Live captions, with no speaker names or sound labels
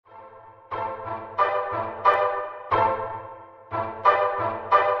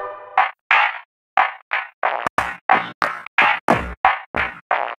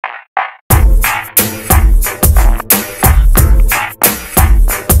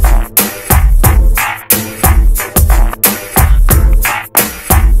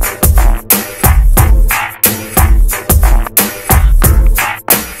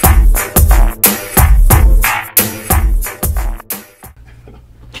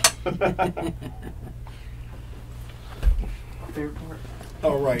Favorite part.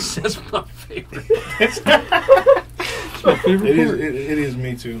 All right. That's my favorite. It's my favorite part. It is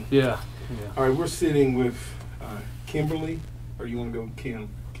me too. Yeah. All right, we're sitting with Kimberly, or you want to go Kim?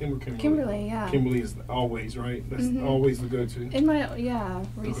 Kim or Kimberly? Kimberly, yeah. Kimberly is always, right? That's always the go-to. In my,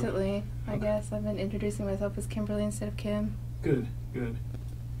 recently, I guess I've been introducing myself as Kimberly instead of Kim. Good.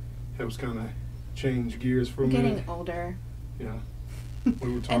 Helps kind of change gears for a minute. Getting older. Yeah.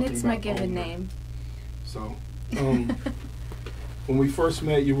 We were talking And it's my about given older. name. So, when we first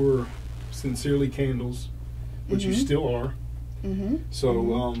met, you were Sincerely Candles, which you still are.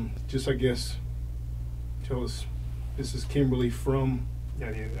 So, just I guess, tell us, this is Kimberly from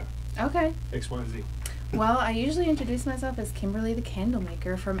Okay. XYZ. Well, I usually introduce myself as Kimberly the Candle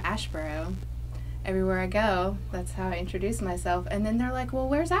Maker from Asheboro. Everywhere I go, that's how I introduce myself. And then they're like, well,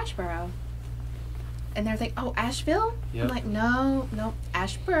 where's Asheboro? And they're like, oh, Asheville? Yep. I'm like, no,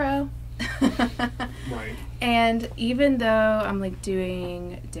 Asheboro. Right. And even though I'm like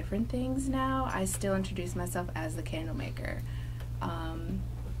doing different things now, I still introduce myself as the candle maker.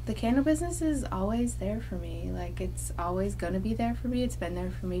 The candle business is always there for me. Like, it's always going to be there for me. It's been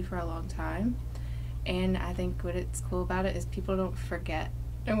there for me for a long time. And I think what it's cool about it is people don't forget.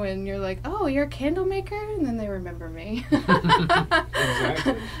 And when you're like, oh, you're a candle maker? And then they remember me.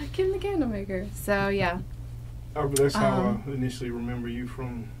 Exactly. Kim the candle maker. So, yeah. That's how I initially remember you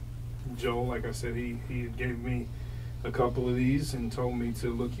from Joel. Like I said, he gave me a couple of these and told me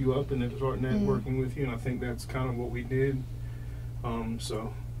to look you up and then start networking with you. And I think that's kind of what we did.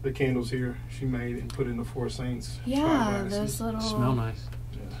 So the candles here she made and put in the Four Saints. Yeah, those little... Smell nice.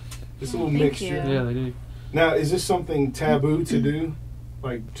 Yeah. It's a little Thank mixture. you. Yeah, they do. Now, is this something taboo to do?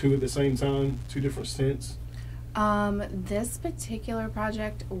 Like two at the same time? Two different scents? This particular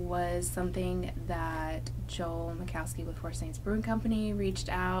project was something that Joel Mikowski with Four Saints Brewing Company reached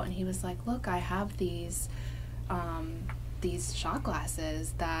out, and he was like, look, I have these shot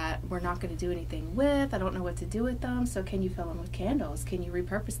glasses that we're not going to do anything with. I don't know what to do with them, so can you fill them with candles? Can you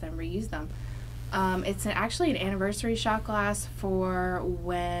repurpose them, reuse them? It's actually an anniversary shot glass for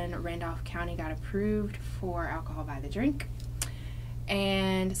when Randolph County got approved for alcohol by the drink.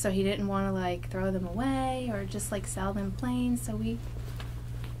 And so he didn't want to like throw them away or just like sell them plain, so we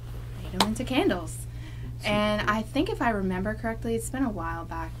made them into candles. And I think if I remember correctly, it's been a while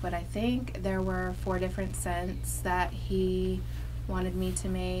back, but I think there were 4 different scents that he wanted me to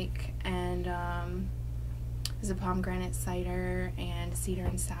make, and there's a pomegranate cider and cedar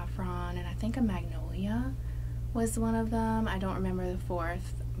and saffron, and I think a magnolia was one of them. I don't remember the 4th,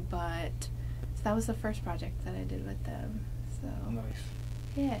 but so that was the first project that I did with them. So Nice.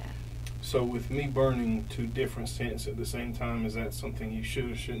 yeah. So with me burning 2 different scents at the same time, is that something you should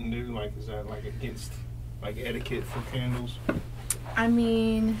or shouldn't do? Like, is that like against like etiquette for candles? I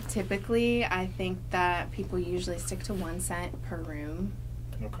mean, typically I think that people usually stick to 1 scent per room,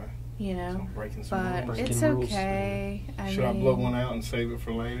 Okay. you know, So breaking some but rules. it's Breaking rules. okay. Should I blow one out and save it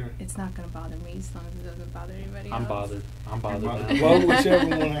for later? It's not going to bother me as long as it doesn't bother anybody I'm else. bothered. I'm bothered now. Blow whichever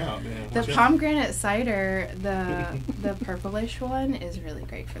one out. Then. The Whichever. pomegranate cider, the purplish one, is really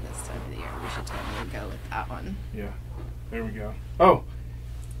great for this time of the year. We should totally go with that one. Yeah. There we go. Oh.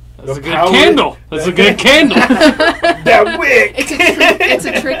 That's a good How candle. That's a good candle. That wick. It's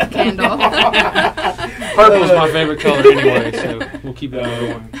a trick candle. Purple's my favorite color anyway, so we'll keep that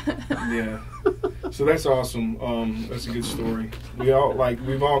going. Yeah. So that's awesome. That's a good story.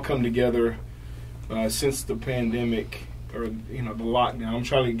 We've all come together since the pandemic, or the lockdown. I'm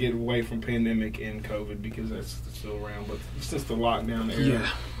trying to get away from pandemic and COVID because that's still around. But since the lockdown era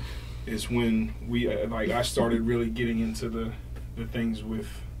is when we I started really getting into the things with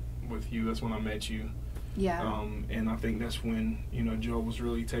you. That's when I met you. Yeah. And I think that's when Joe was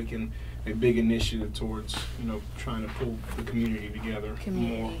really taking a big initiative towards trying to pull the community together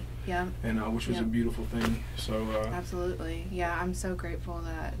more. Yeah. And which was a beautiful thing. So absolutely. Yeah, I'm so grateful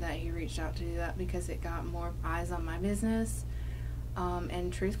that he reached out to do that because it got more eyes on my business.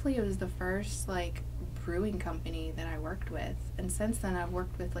 And truthfully, it was the first brewing company that I worked with. And since then, I've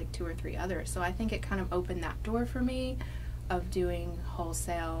worked with 2 or 3 others. So I think it kind of opened that door for me of doing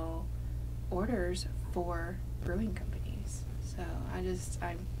wholesale orders for brewing companies. So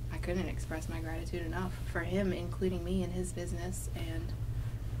I couldn't express my gratitude enough for him including me in his business, and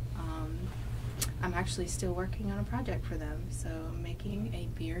I'm actually still working on a project for them. So I'm making a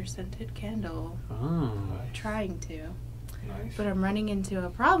beer scented candle. Oh. Trying to. nice. But I'm running into a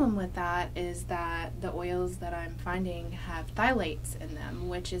problem with that is that the oils that I'm finding have phthalates in them,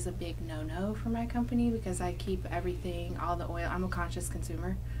 which is a big no-no for my company because I keep everything, all the oil. I'm a conscious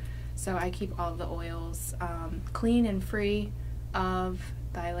consumer, so I keep all the oils clean and free of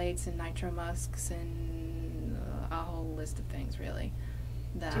phthalates and nitromusks and a whole list of things, really.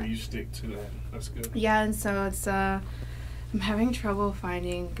 So you stick to that. That's good. Yeah, and so it's I'm having trouble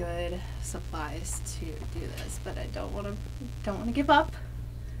finding good supplies to do this, but I don't want to give up.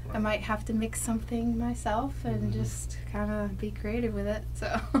 Right. I might have to mix something myself and just kind of be creative with it.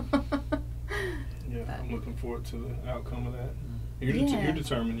 So. Yeah, but I'm looking forward to the outcome of that. You're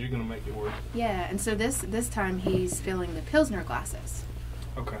determined. You're going to make it work. Yeah, and so this time he's filling the Pilsner glasses.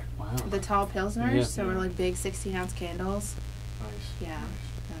 Okay. Wow. The tall Pilsners, so we're like big 16-ounce candles. Nice. Yeah.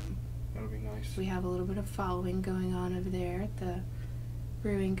 Nice. That'll be nice. We have a little bit of following going on over there at the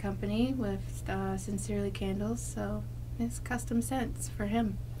brewing company with Sincerely Candles, so it's custom scents for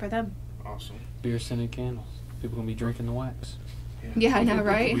them. Awesome. Beer scented candles. People going to be drinking the wax. Yeah, I know,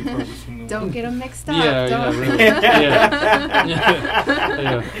 right? Don't get them mixed up. Yeah, really. Yeah.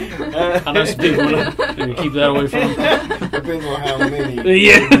 I know some people want to keep that away from them. Depends on how many.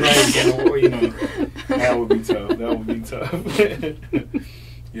 Yeah. That would be tough.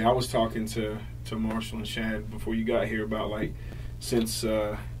 Yeah, I was talking to Marshall and Shad before you got here about, like, since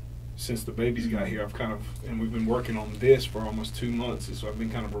the babies got here, and we've been working on this for almost 2 months, and so I've been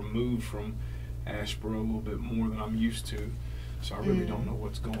kind of removed from Asheboro a little bit more than I'm used to. So I really don't know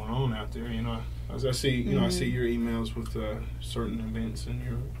what's going on out there. As I see, I see your emails with certain events and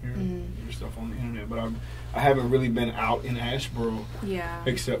your stuff on the internet, but I haven't really been out in Asheboro. Yeah.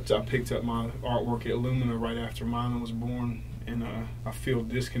 Except I picked up my artwork at Lumina right after Mila was born, and I feel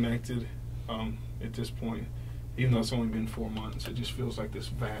disconnected at this point. Even though it's only been 4 months, it just feels like this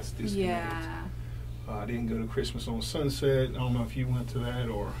vast disconnect. Yeah. I didn't go to Christmas on Sunset. I don't know if you went to that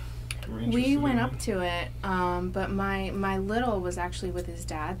or. We went up to it, but my little was actually with his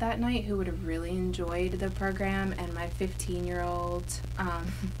dad that night, who would have really enjoyed the program, and my 15-year-old,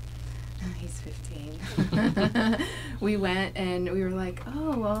 he's 15. We went and we were like,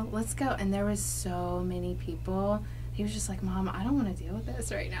 oh, well, let's go. And there was so many people. He was just like, Mom, I don't want to deal with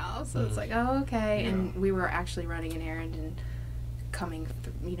this right now. So it's like, oh, okay. Yeah. And we were actually running an errand and coming,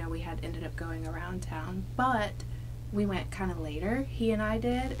 we had ended up going around town, but we went kind of later, he and I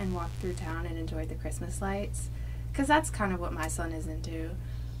did, and walked through town and enjoyed the Christmas lights, because that's kind of what my son is into.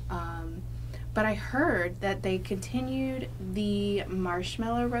 But I heard that they continued the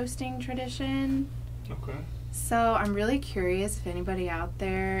marshmallow roasting tradition. Okay. So I'm really curious if anybody out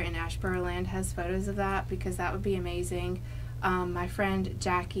there in Asheboro land has photos of that, because that would be amazing. My friend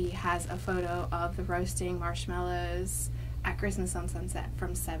Jackie has a photo of the roasting marshmallows at Christmas on Sunset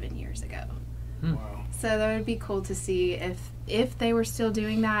from 7 years ago. Wow. So that would be cool to see if they were still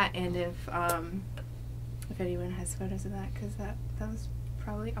doing that, and if anyone has photos of that, because that was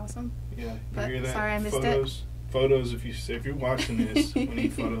probably awesome. Yeah, but you hear that? Sorry I missed it. Photos. If you're watching this, we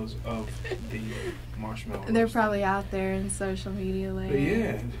need photos of the marshmallows. They're probably out there in social media land. But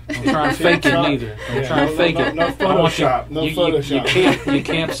yeah, don't try and fake it either. Don't try and fake it. No Photoshop. No Photoshop. You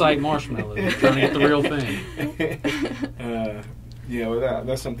campsite marshmallows. You're trying to get the real thing. Yeah, well,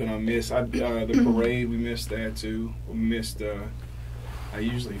 that's something I miss. The parade, we missed that too. We missed. I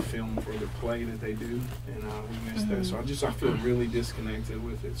usually film for the play that they do, and we missed that. So I feel really disconnected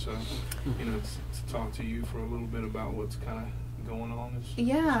with it. So, to talk to you for a little bit about what's kind of going on.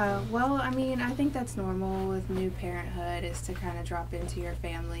 Yeah, well, I mean, I think that's normal with new parenthood, is to kind of drop into your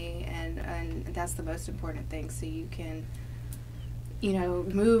family, and that's the most important thing, so you can,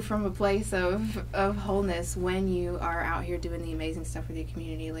 move from a place of wholeness when you are out here doing the amazing stuff with your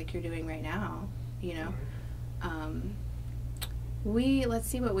community like you're doing right now, Let's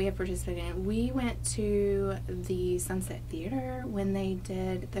see what we have participated in. We went to the Sunset Theater when they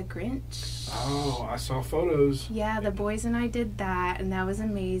did The Grinch. Oh, I saw photos. Yeah, the boys and I did that, and that was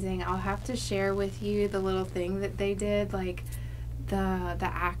amazing. I'll have to share with you the little thing that they did. Like, the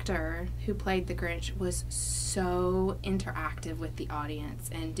actor who played the Grinch was so interactive with the audience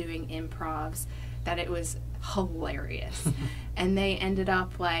and doing improvs that it was hilarious. And they ended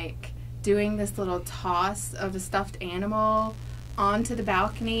up, like, doing this little toss of a stuffed animal onto the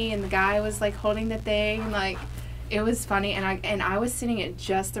balcony, and the guy was like holding the thing, and like it was funny, and I was sitting at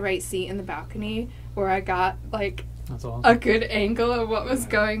just the right seat in the balcony where I got like That's awesome. a good angle of what was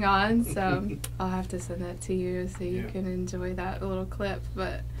going on. So I'll have to send that to you so you can enjoy that little clip.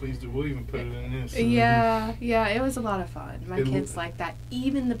 But please do. We'll even put it in this. Yeah, it was a lot of fun. My kids liked that.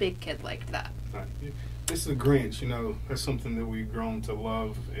 Even the big kid liked that. This is the Grinch, that's something that we've grown to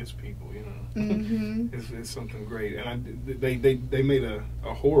love as people, Mm-hmm. It's something great. And they made a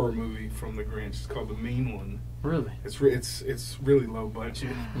horror movie from the Grinch. It's called The Mean One. Really? It's really low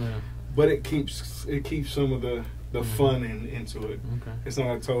budget, but it keeps some of the fun into it. Okay. It's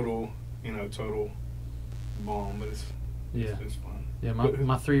not a total bomb, but Yeah. It's fun. Yeah, my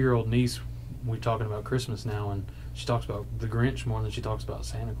 3-year-old niece, we're talking about Christmas now, and she talks about the Grinch more than she talks about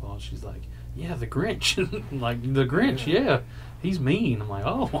Santa Claus. She's like, yeah, the Grinch. Like, the Grinch, yeah. He's mean. I'm like,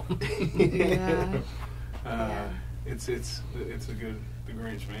 oh. It's a good, the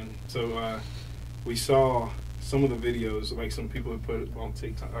Grinch, man. So we saw some of the videos, like some people had put it on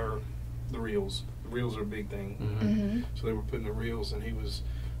TikTok, or the Reels. The Reels are a big thing. Mm-hmm. So they were putting the Reels, and he was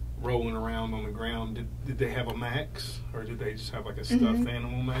rolling around on the ground. Did they have a Max, or did they just have like a stuffed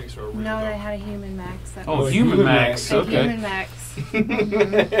animal Max, or a real No, dog? they had a human Max. Human Max. A Okay. human Max.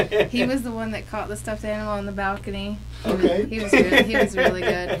 Mhm. He was the one that caught the stuffed animal on the balcony. Okay. He was really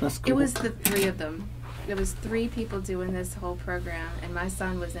good. That's cool. It was the 3 of them. There was 3 people doing this whole program, and my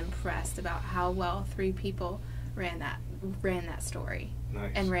son was impressed about how well 3 people ran that story.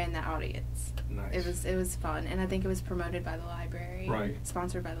 Nice. And ran that audience. Nice. It was fun, and I think it was promoted by the library. Right.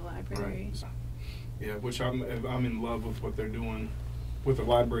 Sponsored by the library. Right. Yeah, which I'm in love with what they're doing, what the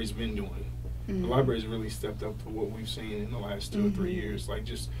library's been doing. Mm-hmm. The library's really stepped up for what we've seen in the last 2 or 3 years, like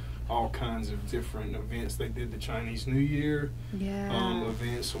just all kinds of different events. They did the Chinese New Year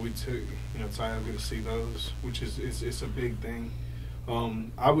events, so we took Tioga to see those, which is it's a big thing.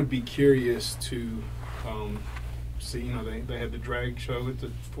 I would be curious to see, they had the drag show at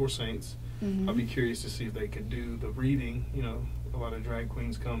the Four Saints. Mm-hmm. I'd be curious to see if they could do the reading. A lot of drag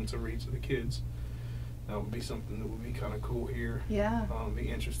queens come to read to the kids. That would be something that would be kind of cool here. Yeah. Be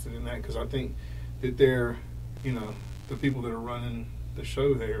interested in that, because I think that they're, the people that are running the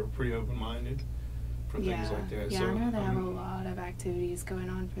show there are pretty open-minded for things like that. Yeah, so, I know they have a lot of activities going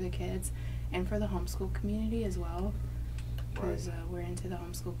on for the kids and for the homeschool community as well. Because we're into the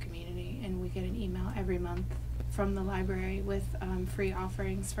homeschool community, and we get an email every month from the library with free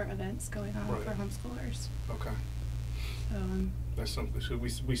offerings for events going on for homeschoolers. Okay. So, that's something. So we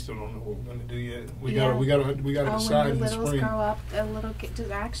still don't know what we're going to do yet. We gotta decide when in the the littles spring. grow up, a little kid, just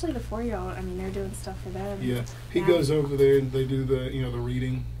actually the 4-year-old. I mean, they're doing stuff for them. Yeah, he goes over there and they do the the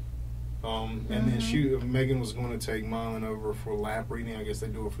reading. And then Megan was going to take Marlon over for lap reading. I guess they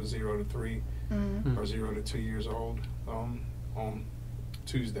do it for 0 to 3 or 0 to 2 years old on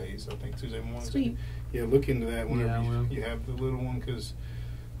Tuesdays. I think Tuesday mornings. Sweet. Yeah, look into that whenever Yeah, you have the little one, because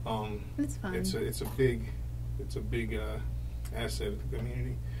It's fun. it's a big asset of the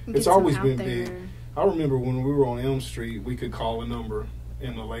community. Get It's some always out been there. big. I remember when we were on Elm Street, we could call a number,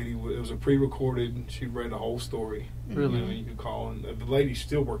 and the lady, it was a pre-recorded, she read the whole story. Really? You could call, and the lady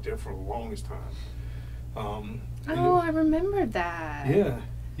still worked there for the longest time. I remembered that. Yeah.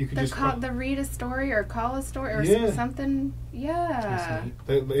 You could just call. The read a story or call a story or Yeah. something. Yeah.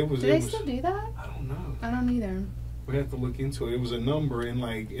 Do Do they still do that? I don't know. I don't either. We have to look into it. It was a number, and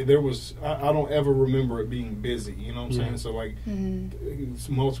there was, I don't ever remember it being busy. You know what I'm saying?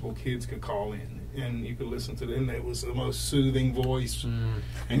 So multiple kids could call in, and you could listen to them. It was the most soothing voice,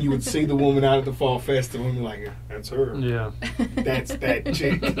 and you would see the woman out at the fall festival, and be like, "That's her. Yeah. That's that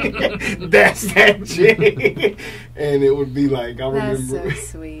chick. That's that chick." And it would be like, I remember. That's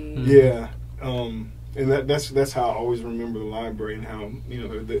so sweet. Yeah. And that's how I always remember the library, and how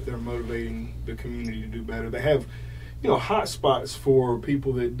they're motivating the community to do better. They have hot spots for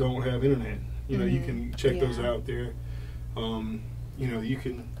people that don't have internet. You can check those out there. You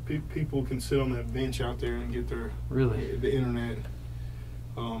can people can sit on that bench out there and get the internet.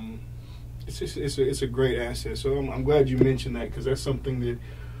 It's a great asset. So I'm glad you mentioned that, because that's something that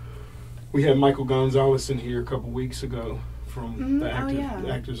we had Michael Gonzalez in here a couple weeks ago from the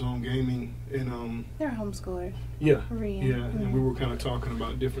Active Zone Gaming, and they're a homeschooler. Yeah, and we were kind of talking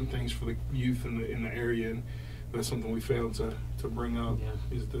about different things for the youth in the area, and that's something we failed to bring up.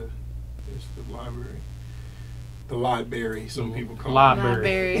 Is the library, the library. Some people call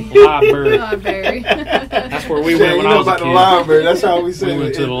library. Library. That's where we went when I was a kid. The library. That's how we said We went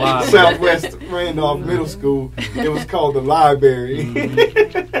it to the in library. Southwest Randolph Middle School. It was called the library.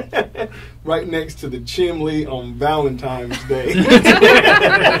 Right next to the Chimley on Valentine's Day.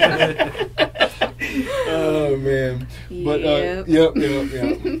 Oh man! But yep.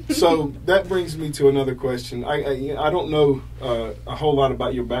 So that brings me to another question. I don't know a whole lot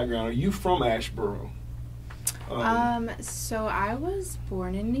about your background. Are you from Asheboro? So I was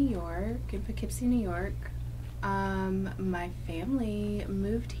born in New York, in Poughkeepsie, New York. My family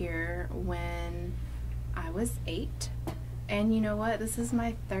moved here when I was 8. And you know what? This is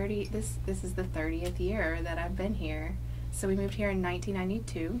my this is the 30th year that I've been here. So we moved here in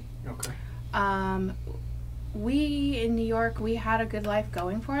 1992. Okay. We in New York, we had a good life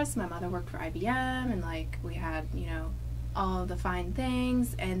going for us. My mother worked for IBM, and we had all the fine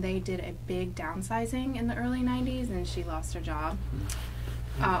things. And they did a big downsizing in the early 90s, and she lost her job.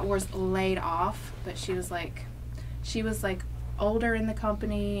 Was laid off, but she was like, she was like older in the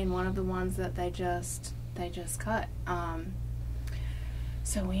company and one of the ones that they just cut.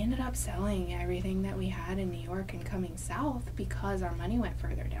 So we ended up selling everything that we had in New York and coming south because our money went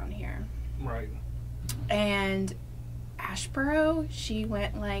further down here. Right. And Asheboro, she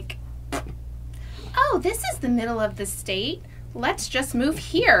went like, oh, this is the middle of the state. Let's just move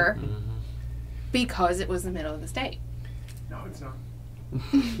here. Because it was the middle of the state. No, it's not.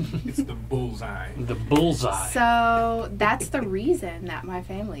 It's the bullseye. The bullseye. So that's the reason that my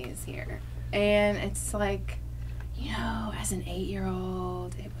family is here. And it's like, you know, as an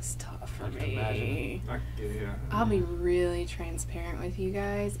 8-year-old, it was tough for me. Yeah. I'll be really transparent with you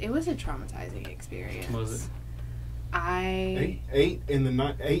guys. It was a traumatizing experience. Was it?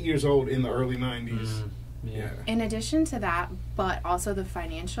 8 years old in the early 90s. Yeah. In addition to that, but also the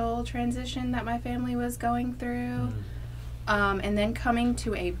financial transition that my family was going through. And then coming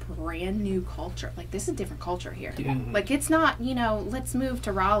to a brand new culture. Like, this is a different culture here. Yeah. Like, it's not, you know, let's move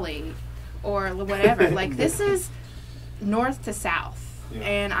to Raleigh or whatever. Like, this is north to south. Yeah.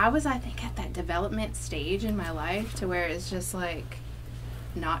 And I was, I think, at that development stage in my life to where it's just, like,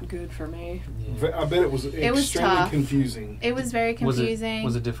 not good for me. Yeah. I bet it was extremely confusing. It was very confusing.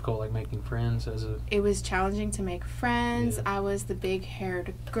 Was it difficult, like, making friends as a... It was challenging to make friends. Yeah. I was the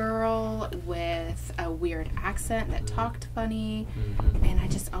big-haired girl with a weird accent that talked funny. And I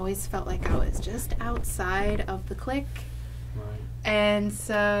just always felt like I was just outside of the clique. Right. And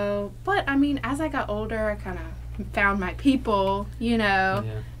so, but, I mean, as I got older, I kind of found my people, you know.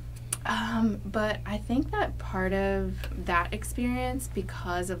 Yeah. But I think that part of that experience,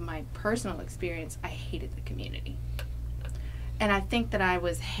 because of my personal experience, I hated the community. And I think that I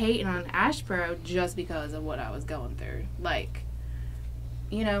was hating on Asheboro just because of what I was going through. Like,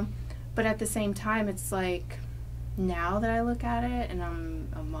 you know, but at the same time, it's like, now that I look at it, and I'm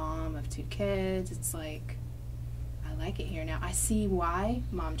a mom of 2 kids, it's like, I like it here now. I see why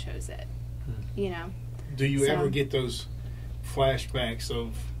Mom chose it, you know. Do you ever get those flashbacks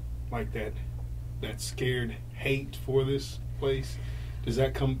of, like, that scared hate for this place? Does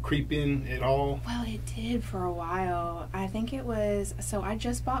that creep in at all? Well, it did for a while. I think it was, so I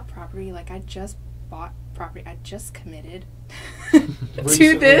just bought property. Like, I just committed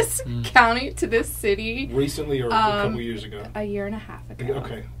to this county, to this city. Recently, or a couple years ago? A year and a half ago.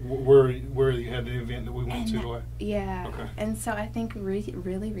 Okay. Where you had the event that we went to? Yeah. Okay. And so I think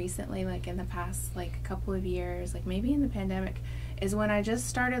really recently, like in the past, like, couple of years, like maybe in the pandemic, is when I just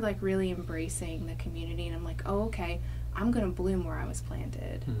started, like, really embracing the community. And I'm like, oh, okay, I'm going to bloom where I was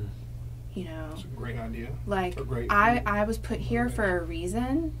planted. You know? That's a great idea. Like, I was put here for a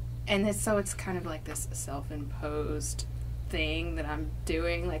reason. And so it's kind of like this self-imposed thing that I'm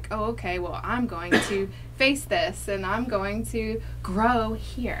doing. Like, oh, okay, well, I'm going to face this. And I'm going to grow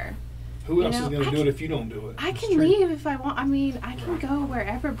here. Who else is going to do it if you don't do it? I can leave if I want. I mean, I can go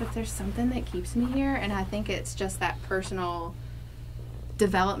wherever. But there's something that keeps me here. And I think it's just that personal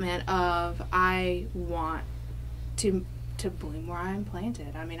development of I want to bloom where I'm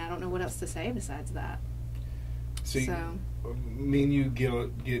planted. I mean, I don't know what else to say besides that. See, so, me and you get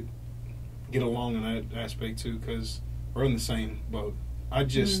along in that aspect too, because we're in the same boat. I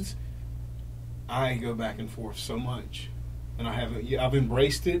go back and forth so much, and I've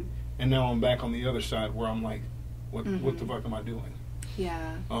embraced it, and now I'm back on the other side where I'm like, what the fuck am I doing?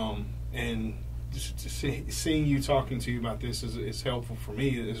 Yeah. And just seeing you, talking to you about this is helpful for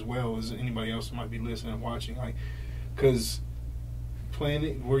me as well as anybody else who might be listening and watching. Like, because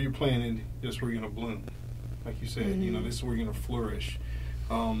where you're planted, that's where you're gonna bloom. Like you said, you know, this is where you're gonna flourish.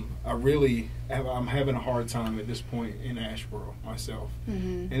 I'm having a hard time at this point in Asheboro myself,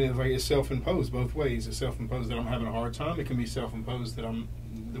 and it's self-imposed both ways. It's self-imposed that I'm having a hard time. It can be self-imposed that I'm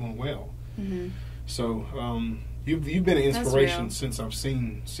doing well. So you've been an inspiration since I've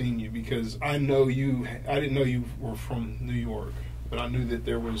seen you, because I know you. I didn't know you were from New York, but I knew that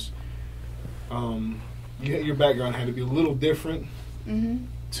there was. Your background had to be a little different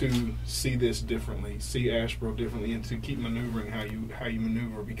to see this differently, see Asheboro differently, and to keep maneuvering how you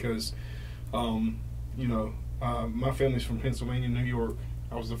maneuver. Because, you know, my family's from Pennsylvania, New York.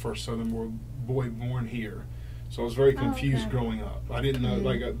 I was the first Southern boy born here, so I was very confused growing up. I didn't know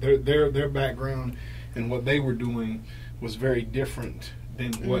like their background and what they were doing was very different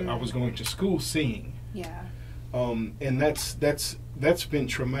than what I was going to school seeing. Yeah. And that's been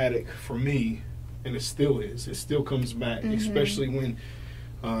traumatic for me. And it still is. It still comes back, especially when,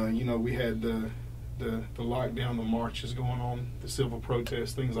 you know, we had the lockdown, the marches going on, the civil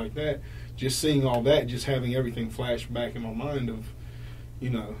protests, things like that. Just seeing all that, just having everything flash back in my mind of, you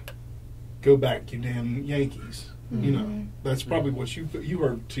know, go back, you damn Yankees. You know, that's probably what you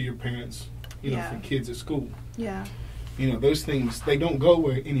heard to your parents you know, for kids at school. Yeah. You know, those things, they don't go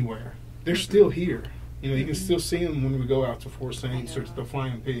anywhere. They're still here. You know, you can still see them when we go out to Fort Saints or to the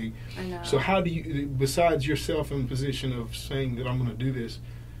Flying Pig. I know. So how do you, besides yourself in position of saying that I'm going to do this,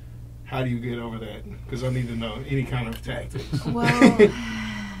 how do you get over that? Because I need to know any kind of tactics. Well,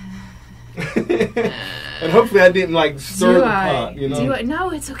 and hopefully I didn't like stir the pot, you know?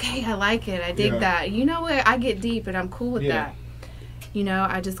 No, it's okay. I like it. I dig that. You know what? I get deep and I'm cool with that. You know,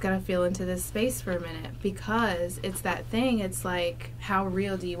 I just got to feel into this space for a minute because it's that thing. It's like, how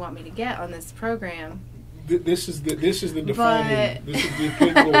real do you want me to get on this program? This is the defining. This is the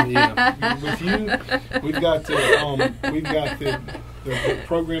applicable. With you, we've got the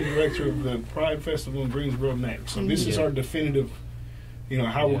program director of the Pride Festival in Greensboro next. So this is our definitive. You know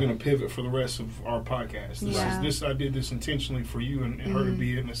how we're going to pivot for the rest of our podcast. This I did this intentionally for you and her to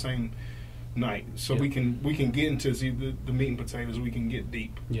be in the same night, so we can get into the meat and potatoes. We can get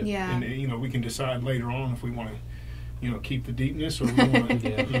deep. And you know we can decide later on if we want to. You know, keep the deepness, or we want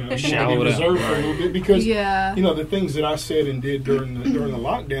to, you know, shallow it reserved for a little bit because, you know, the things that I said and did during the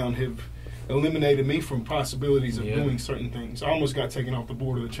lockdown have eliminated me from possibilities of doing certain things. I almost got taken off the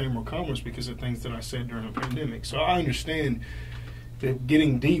board of the Chamber of Commerce because of things that I said during the pandemic. So I understand that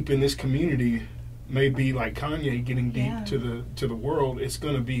getting deep in this community may be like Kanye getting deep to the world. It's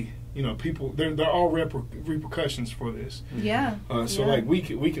going to be, you know, people. There are all repercussions for this. So like we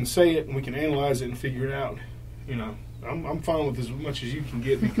can say it and we can analyze it and figure it out. You know. I'm fine with as much as you can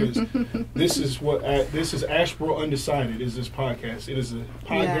get because this is Asheboro Undecided is this podcast. It is a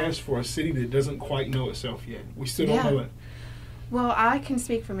podcast for a city that doesn't quite know itself yet. We still don't know it. Well, I can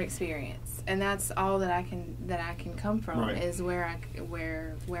speak from experience, and that's all that I can come from is where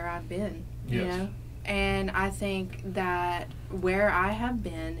I've been. You know, and I think that where I have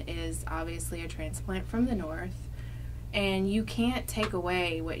been is obviously a transplant from the north, and you can't take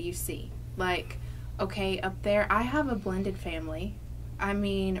away what you see. Like. Okay, up there, I have a blended family. I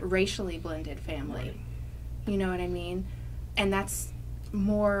mean, racially blended family. You know what I mean? And that's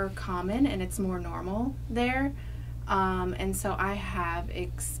more common and it's more normal there. And so I have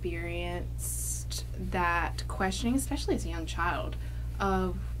experienced that questioning, especially as a young child,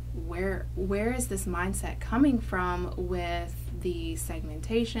 of where is this mindset coming from with the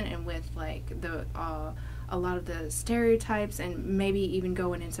segmentation and with like the a lot of the stereotypes and maybe even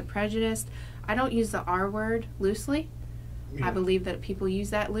going into prejudice. I don't use the R word loosely. I believe that people use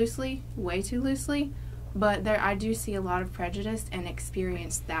that loosely, way too loosely. But I do see a lot of prejudice and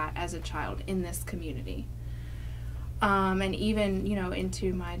experienced that as a child in this community. And even, you know,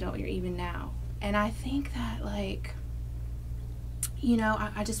 into my adult year, even now. And I think that, like, you know,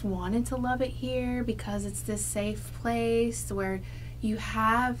 I just wanted to love it here because it's this safe place where you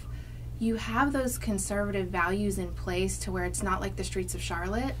have those conservative values in place to where it's not like the streets of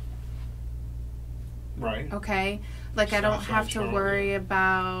Charlotte. Right. Okay? Like, I don't have to worry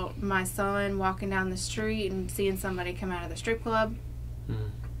about my son walking down the street and seeing somebody come out of the strip club.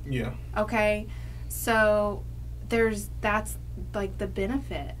 Yeah. Okay? So, that's, like, the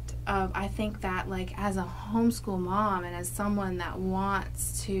benefit of, I think that, like, as a homeschool mom and as someone that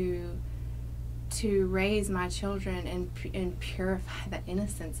wants to raise my children and purify that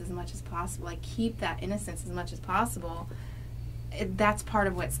innocence as much as possible, like, keep that innocence as much as possible, that's part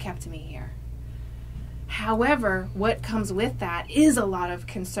of what's kept me here. However, what comes with that is a lot of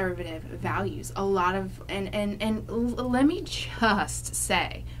conservative values, a lot of, and let me just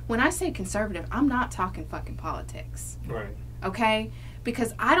say, when I say conservative, I'm not talking fucking politics. Right. Okay?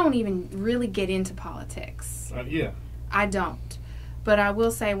 Because I don't even really get into politics. I don't. But I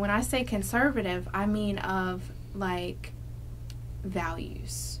will say, when I say conservative, I mean of, like,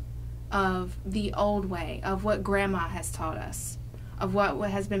 values, of the old way, of what grandma has taught us, of what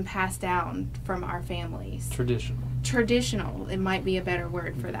has been passed down from our families. Traditional, it might be a better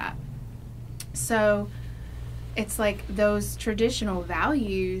word for that. So, it's like those traditional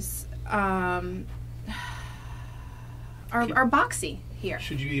values are boxy here.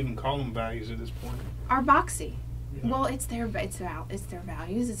 Should you even call them values at this point? Are boxy. Yeah. Well, it's their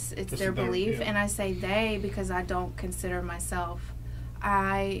values, it's their belief, and I say they because I don't consider myself.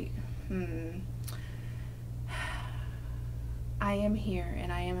 I am here,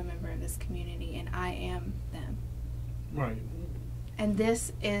 and I am a member of this community, and I am them. Right. And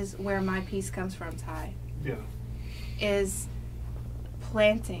this is where my peace comes from, Ty. Yeah. Is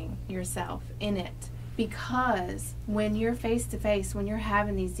planting yourself in it. Because when you're face to face, when you're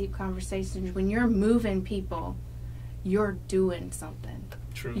having these deep conversations, when you're moving people, you're doing something.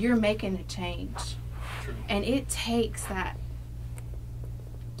 True. You're making a change. True. And it takes that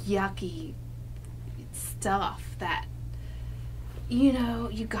yucky stuff that, you know,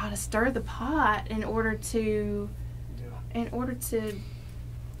 you gotta stir the pot in order to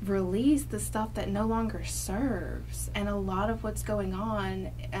release the stuff that no longer serves. And a lot of what's going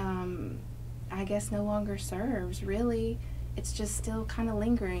on, I guess, no longer serves, really. It's just still kind of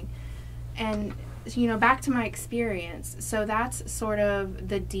lingering. And, you know, back to my experience. So that's sort of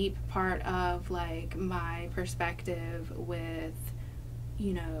the deep part of, like, my perspective with,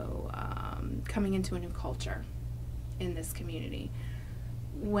 you know, coming into a new culture in this community.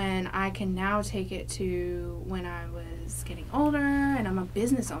 When I can now take it to when I was getting older and I'm a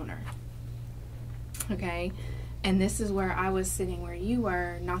business owner. Okay? And this is where I was sitting where you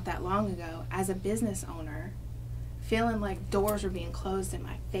were not that long ago as a business owner, feeling like doors were being closed in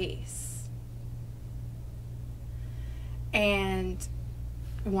my face and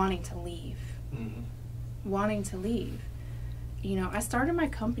wanting to leave. Mm-hmm. Wanting to leave. You know, I started my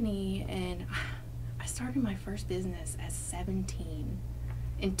company and I started my first business at 17.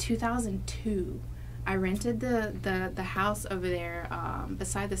 In 2002, I rented the house over there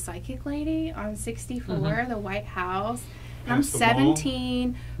beside the psychic lady on 64, Mm-hmm. the White House. And I'm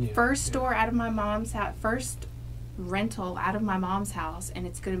 17, Yeah. first store out of my mom's house, first rental out of my mom's house, and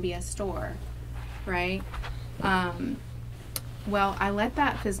it's going to be a store, right? Well, I let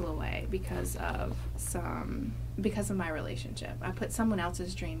that fizzle away because of my relationship. I put someone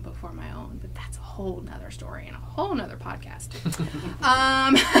else's dream before my own, but that's a whole nother story and a whole nother podcast.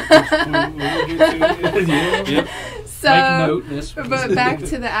 We'll get to it. Yep. So, Make note this. but back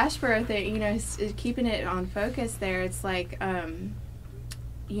to the Asheboro thing, you know, keeping it on focus there, it's like,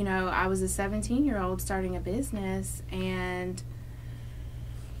 you know, I was a 17-year-old starting a business, and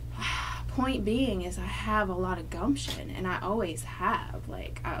point being is I have a lot of gumption, and I always have.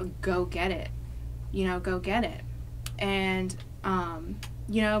 Like, I'll go get it. You know, go get it. And,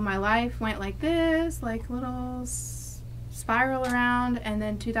 you know, my life went like this, like little spiral around, and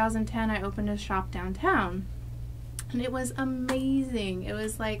then 2010 I opened a shop downtown. And it was amazing. It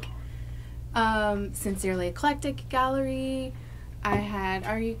was like, Sincerely Eclectic Gallery. I had,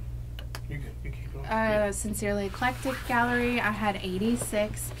 You keep going. Sincerely Eclectic Gallery. I had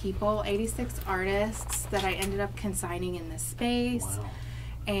 86 people, 86 artists that I ended up consigning in this space. Wow.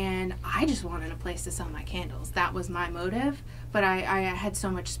 And I just wanted a place to sell my candles. That was my motive. But I had so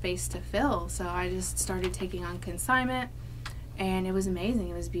much space to fill, so I just started taking on consignment. And it was amazing.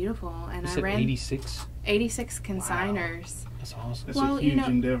 It was beautiful. And You I said ran 86? 86 consigners. That's awesome. That's Well, a you huge know,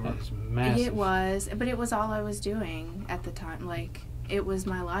 endeavor. That's massive. It was, but it was all I was doing at the time. Like, it was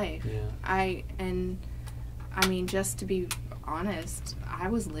my life. Yeah. I mean, just to be honest, I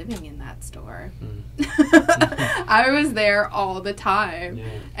was living in that store. Mm. I was there all the time. Yeah.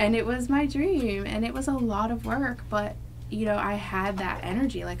 And it was my dream, and it was a lot of work, but, you know, I had that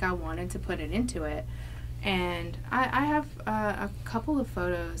energy. Like, I wanted to put it into it. And I have a couple of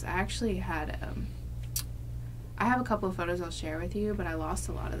photos. I actually had, I have a couple of photos I'll share with you, but I lost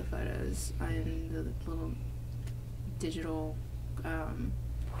a lot of the photos in the little digital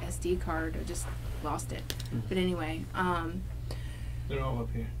SD card. I just lost it. But anyway, They're all up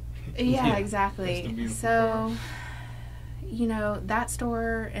here. yeah, Yeah. exactly. That's the beautiful So, part. you know, that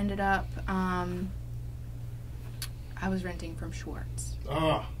store ended up, I was renting from Schwartz.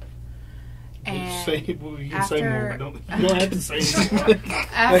 Ah. And Say, well, you can say more, after- but you don't have to say more.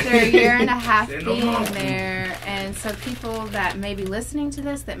 after a year and a half Say no being more. there, and so people that may be listening to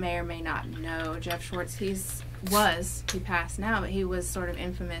this that may or may not know Jeff Schwartz, he passed now, but he was sort of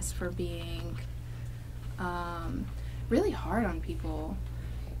infamous for being really hard on people,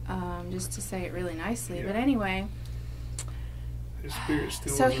 just to say it really nicely. Yeah. But anyway, His spirit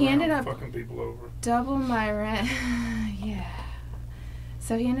still So is he around ended up- fucking people over. double my rent. Yeah.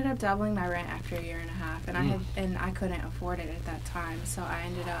 So he ended up doubling my rent after a year and a half, and I couldn't afford it at that time. So I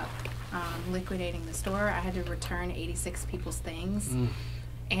ended up liquidating the store. I had to return 86 people's things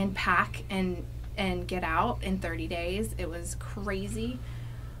and pack and get out in 30 days. It was crazy.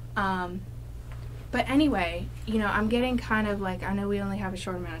 But anyway, you know, I'm getting kind of like, I know we only have a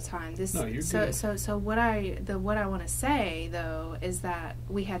short amount of time. No, you're so good. so what I want to say though is that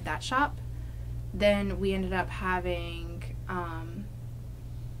we had that shop. Then we ended up having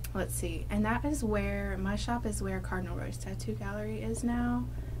let's see, and that is where my shop is, where Cardinal Rose Tattoo Gallery is now.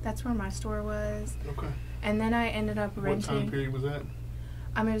 That's where my store was. Okay. And then I ended up What renting. time period was that?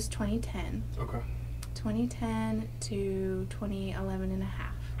 It was 2010. Okay. 2010 to 2011 and a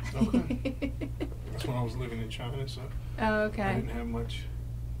half. Okay. That's when I was living in China, so Oh, I okay. didn't have much.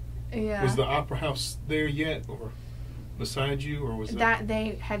 Yeah. Was the Opera House there yet, or beside you, or was that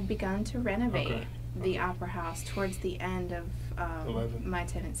they had begun to renovate Okay. the Opera House towards the end of 11? my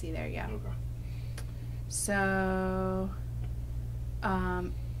tenancy there, yeah. Okay. So,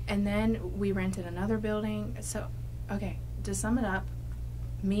 And then we rented another building. So, okay, to sum it up,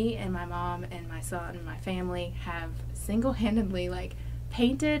 me and my mom and my son and my family have single-handedly, like,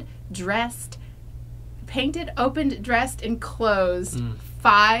 painted, opened, dressed, and closed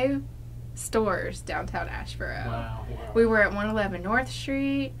 5 stores downtown Asheboro. Wow. We were at 111 North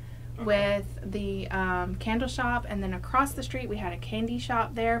Street with the candle shop, and then across the street we had a candy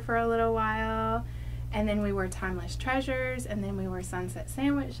shop there for a little while, and then we were Timeless Treasures, and then we were Sunset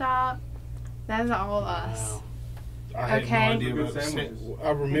Sandwich Shop. That is all us. Wow. I had no idea about the sandwiches.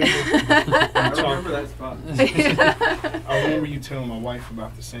 I remember. I remember that spot. I remember you telling my wife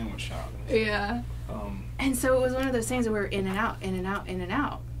about the sandwich shop. Yeah. And so it was one of those things that we were in and out, in and out, in and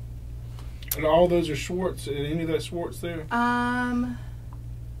out. And all those are Schwartz. Any of that Schwartz there?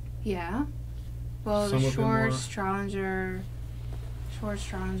 Yeah. Well, Some the of them were- Schwartz,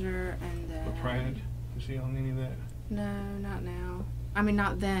 Straunger, and then... The Pratt. Is he on any of that? No, not now. I mean,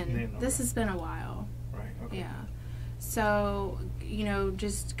 not then. Then, This okay. has been a while. Right. Okay. Yeah. So, you know,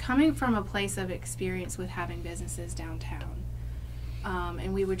 just coming from a place of experience with having businesses downtown,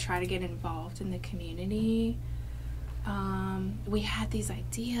 and we would try to get involved in the community. We had these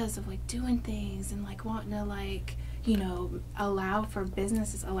ideas of, like, doing things and, like, wanting to, like, you know, allow for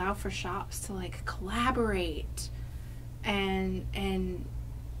businesses, allow for shops to, like, collaborate. And I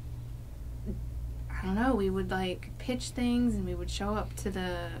don't know, we would, like, pitch things, and we would show up to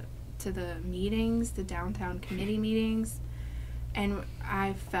the meetings, the downtown committee meetings, and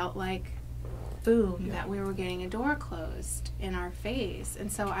I felt like, boom, that we were getting a door closed in our face.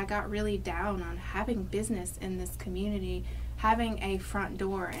 And so I got really down on having business in this community, having a front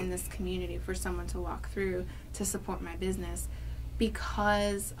door in this community for someone to walk through to support my business,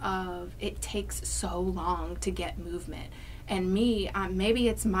 because of it takes so long to get movement. And me, maybe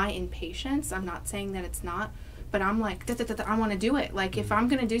it's my impatience, I'm not saying that it's not, but I'm like, I want to do it. Like, if I'm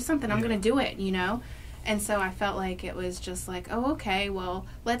going to do something, I'm going to do it, you know? And so I felt like it was just like, oh, okay, well,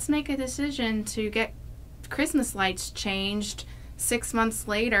 let's make a decision to get Christmas lights changed 6 months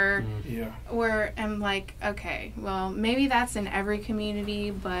later. Yeah. Where I'm like, okay, well, maybe that's in every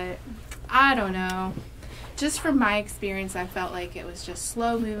community, but I don't know. Just from my experience, I felt like it was just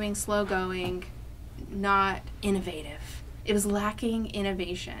slow moving, slow going, not innovative. It was lacking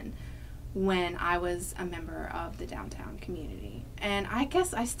innovation when I was a member of the downtown community. And I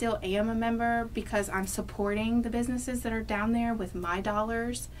guess I still am a member because I'm supporting the businesses that are down there with my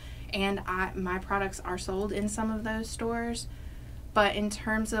dollars, and my products are sold in some of those stores. But in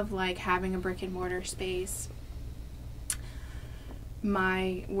terms of, like, having a brick and mortar space,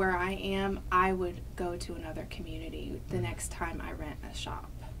 where I am, I would go to another community the next time I rent a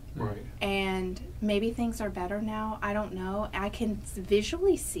shop. Right. And maybe things are better now. I don't know. I can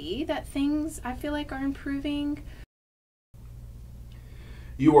visually see that things, I feel like, are improving.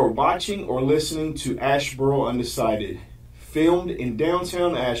 You are watching or listening to Asheboro Undecided, filmed in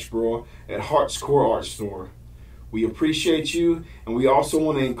downtown Asheboro at Heart's Core Art Store. We appreciate you, and we also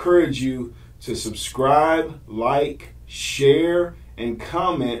want to encourage you to subscribe, like, share, and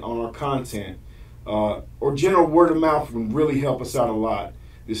comment on our content. Or general word of mouth would really help us out a lot.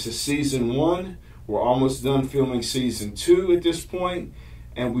 This is season 1. We're almost done filming season 2 at this point,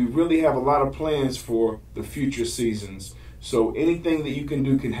 and we really have a lot of plans for the future seasons. So anything that you can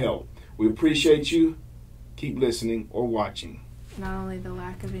do can help. We appreciate you. Keep listening or watching. Not only the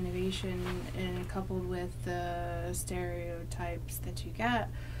lack of innovation and coupled with the stereotypes that you get,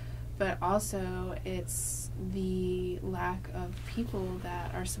 but also it's the lack of people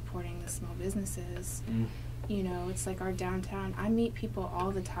that are supporting the small businesses. You know, it's like our downtown. I meet people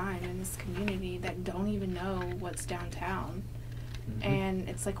all the time in this community that don't even know what's downtown. And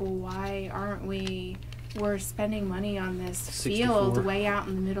it's like, well, why aren't we're spending money on this 64. field way out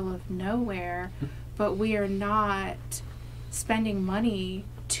in the middle of nowhere, but we are not spending money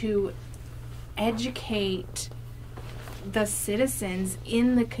to educate the citizens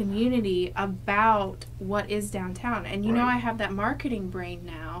in the community about what is downtown. And you know, I have that marketing brain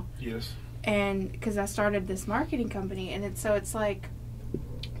now. Yes. And because I started this marketing company, and it's like,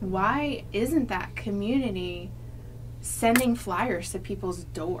 why isn't that community sending flyers to people's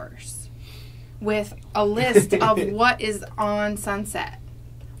doors with a list of what is on Sunset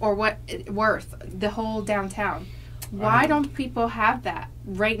or what worth the whole downtown? Why don't people have that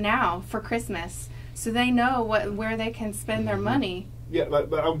right now for Christmas so they know where they can spend their money? Yeah,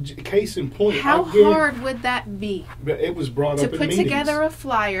 but case in point. How hard would that be? But it was brought to up in put meetings. together a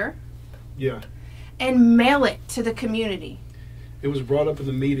flyer Yeah. and mail it to the community? It was brought up in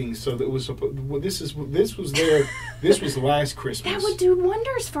the meeting, so that was this was last Christmas. That would do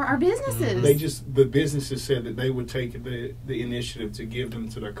wonders for our businesses. The businesses said that they would take the initiative to give them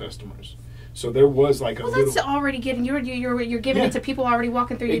to their customers. So there was like a that's already getting you're giving it to people already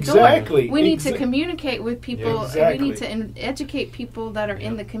walking through your exactly. door. We need to communicate with people. Yeah, exactly. We need to educate people that are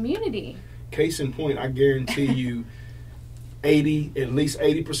in the community. Case in point, I guarantee you, at least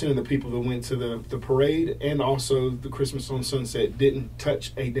 80% of the people that went to the parade and also the Christmas on Sunset didn't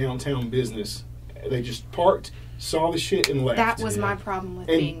touch a downtown business. They just parked, saw the shit, and left. That was my problem with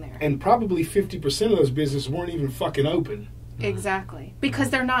being there. And probably 50% of those businesses weren't even fucking open. Exactly.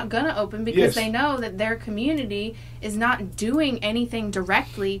 Because they're not going to open because they know that their community is not doing anything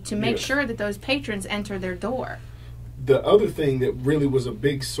directly to make sure that those patrons enter their door. The other thing that really was a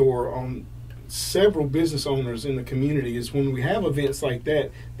big sore on several business owners in the community is when we have events like that,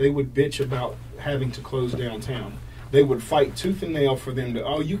 they would bitch about having to close downtown. They would fight tooth and nail for them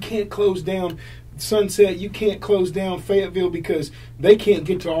to, you can't close down Sunset, you can't close down Fayetteville because they can't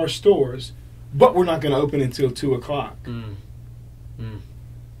get to our stores, but we're not going to open until 2 o'clock.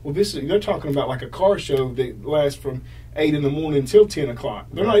 Well, they're talking about like a car show that lasts from 8 in the morning until 10 o'clock.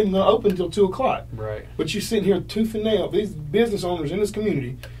 They're not even going to open until 2 o'clock. Right. But you're sitting here tooth and nail. These business owners in this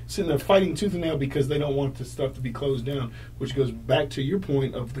community sitting there fighting tooth and nail because they don't want this stuff to be closed down, which goes back to your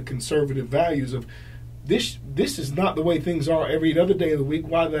point of the conservative values of this is not the way things are every other day of the week.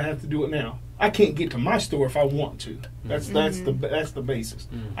 Why do I have to do it now? I can't get to my store if I want to. That's the basis.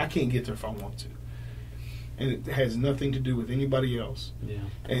 I can't get there if I want to. And it has nothing to do with anybody else. Yeah.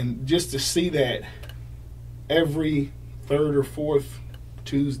 And just to see that every third or fourth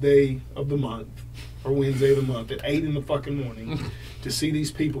Tuesday of the month or Wednesday of the month at 8 in the fucking morning, to see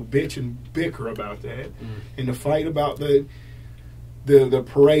these people bitch and bicker about that, and to fight about the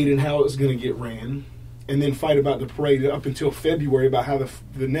parade and how it's going to get ran, and then fight about the parade up until February about how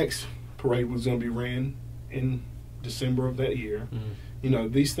the next parade was going to be ran in December of that year. You know,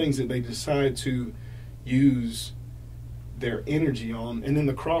 these things that they decide to use their energy on. And then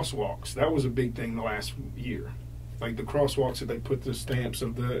the crosswalks, that was a big thing the last year, like the crosswalks that they put the stamps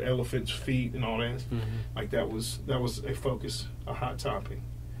of the elephant's feet and all that. Like that was a focus, a hot topic.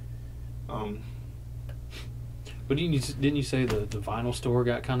 But didn't you say the vinyl store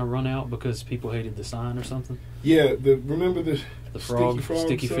got kind of run out because people hated the sign or something? Yeah, remember the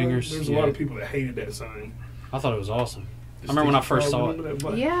sticky fingers. There's a lot of people that hated that sign. I thought it was awesome. I remember when I first saw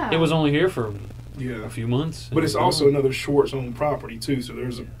it. Yeah, it was only here for a few months. But it's also another Schwartz owned property too, so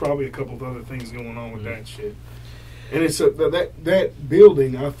there's probably a couple of other things going on with that shit. And it's that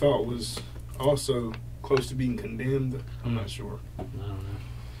building I thought was also close to being condemned. I'm not sure. I don't know.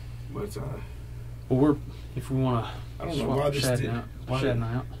 But well, if we want to, I don't know why this did. Why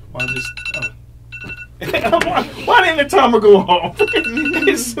this? Why didn't the timer go off?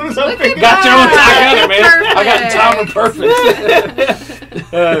 As soon as I got it, man. I got the timer perfect.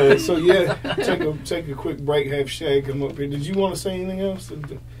 So yeah, take a quick break. Have Shad come up here. Did you want to say anything else?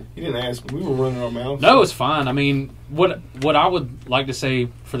 You didn't ask. We were running our mouths. No, it's fine. I mean, what I would like to say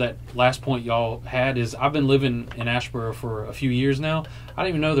for that last point y'all had is I've been living in Asheboro for a few years now. I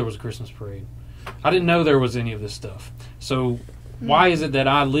didn't even know there was a Christmas parade. I didn't know there was any of this stuff. So why is it that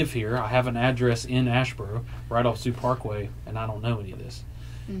I live here? I have an address in Asheboro, right off Zoo Parkway, and I don't know any of this.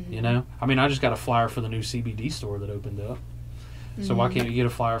 You know, I mean, I just got a flyer for the new CBD store that opened up. So why can't you get a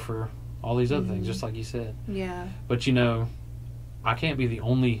flyer for all these other things, just like you said? Yeah. But you know, I can't be the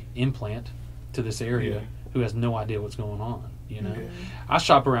only implant to this area who has no idea what's going on. You know, I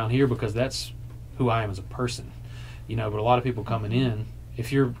shop around here because that's who I am as a person. You know, but a lot of people coming in,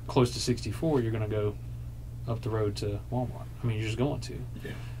 if you're close to 64, you're going to go up the road to Walmart. I mean, you're just going to.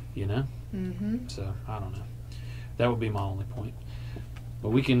 Yeah. You know? So, I don't know. That would be my only point. But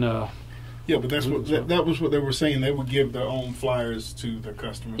we can... yeah, but that's that was what they were saying. They would give their own flyers to their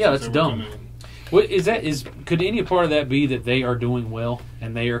customers. Yeah, that's dumb. What could any part of that be that they are doing well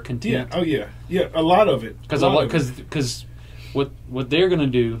and they are content? Yeah. Oh yeah. Yeah. A lot of it. Because what they're going to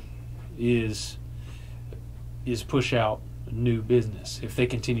do is push out new business if they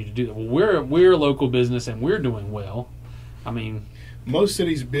continue to do that. Well, we're a local business and we're doing well. I mean, most of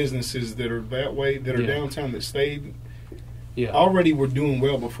these businesses that are that way, that are downtown, that stayed, already were doing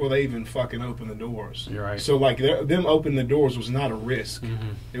well before they even fucking opened the doors. You're right. So like them opening the doors was not a risk.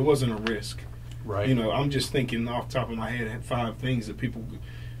 It wasn't a risk. Right. You know, I'm just thinking off the top of my head, I had 5 things that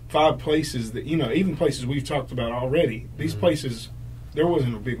 5 places that, you know, even places we've talked about already. These places, there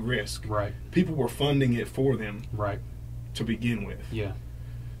wasn't a big risk. Right. People were funding it for them. Right. To begin with. Yeah.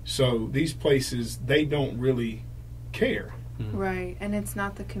 So these places, they don't really care. Right, and it's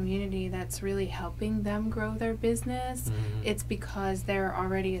not the community that's really helping them grow their business. It's because they're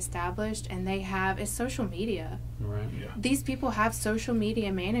already established and it's social media. Right. Yeah. These people have social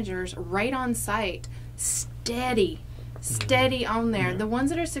media managers right on site, steady on there. Yeah. The ones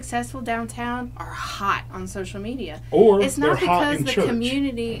that are successful downtown are hot on social media. Or It's they're not hot because in the church.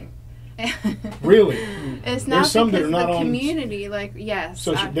 community. Really? It's There's not some that because are not the on community, like, yes.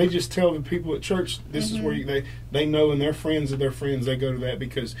 So they just tell the people at church, this is where they know, and their friends of their friends, they go to that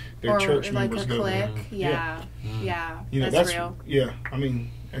because their church like members a go there. clique. Yeah. You know, that's real. Yeah, I mean,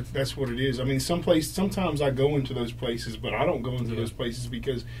 that's what it is. I mean, sometimes I go into those places, but I don't go into those places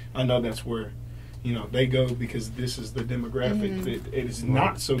because I know that's where, you know, they go because this is the demographic. That it is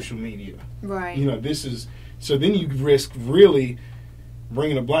not social media. Right. You know, this is, so then you risk really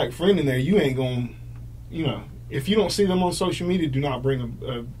bringing a black friend in there. You ain't going, you know, if you don't see them on social media, do not bring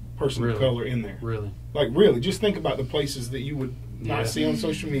a person of color in there. Really? Like, really, just think about the places that you would not see on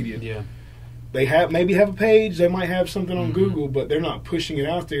social media. Yeah. They maybe have a page, they might have something on Google, but they're not pushing it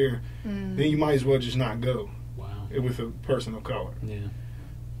out there. Then you might as well just not go. Wow. With a person of color. Yeah.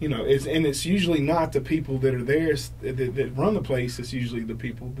 You know, it's usually not the people that are there that run the place. It's usually the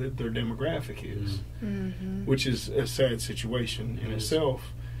people that their demographic is, which is a sad situation in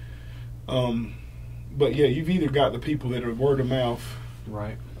itself. But yeah, you've either got the people that are word of mouth.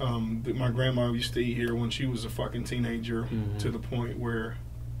 Right. That my grandma used to eat here when she was a fucking teenager, to the point where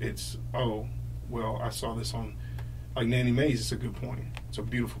it's, oh, well, I saw this on, like, Nanny Mae's. It's a good point. It's a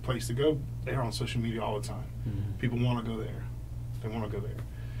beautiful place to go. They're on social media all the time. People want to go there. They want to go there.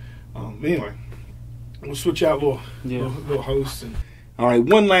 Anyway, we'll switch out little hosts. All right,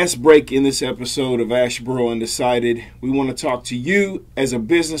 one last break in this episode of ASHEBORO Undecided. We want to talk to you as a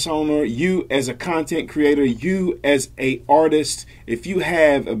business owner, you as a content creator, you as a artist. If you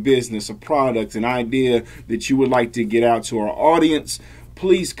have a business, a product, an idea that you would like to get out to our audience,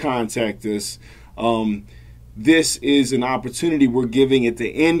 please contact us. This is an opportunity we're giving at the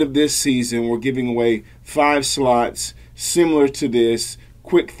end of this season. We're giving away 5 slots similar to this.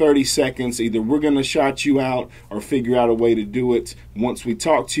 Quick 30 seconds. Either we're going to shout you out or figure out a way to do it once we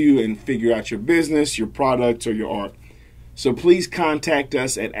talk to you and figure out your business, your product, or your art. So please contact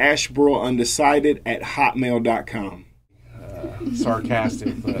us at asheboroundecided@hotmail.com.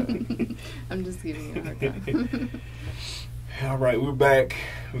 Sarcastic, but I'm just giving you a hard time. All right, we're back.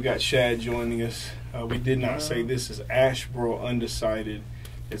 We got SHAD joining us. We did not say this is ASHEBORO Undecided.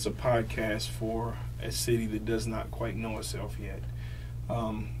 It's a podcast for a city that does not quite know itself yet.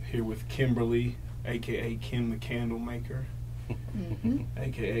 Here with Kimberly, a.k.a. Kim the Candle Maker,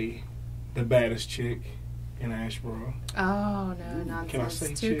 a.k.a. the baddest chick in Asheboro. Oh, no, nonsense. Can I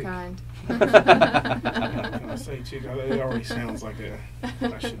say Too chick? kind. Can I say chick? It already sounds like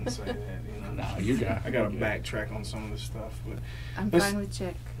I shouldn't say that. You know? no, you got. I got to backtrack on some of this stuff. But I'm fine with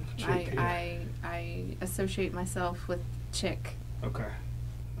chick. Chick, I associate myself with chick. okay.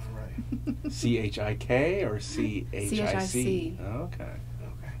 All right. CHIK or CHIC? CHIC. Okay.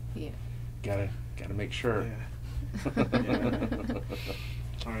 Yeah. Gotta make sure. Yeah.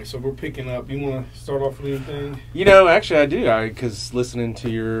 All right, so we're picking up. You want to start off with anything? You know, actually, I do. Because listening to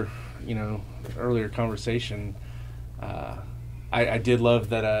your, earlier conversation, I did love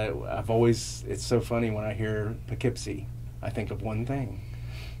that. I've always. It's so funny when I hear Poughkeepsie. I think of one thing: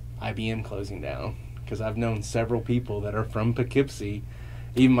 IBM closing down. Because I've known several people that are from Poughkeepsie.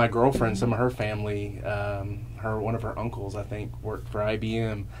 Even my girlfriend, some of her family, one of her uncles, I think, worked for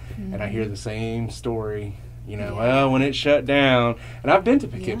IBM, and I hear the same story. Well, when it shut down, and I've been to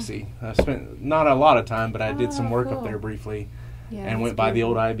Poughkeepsie. I spent not a lot of time, but I did some work up there briefly, and went by the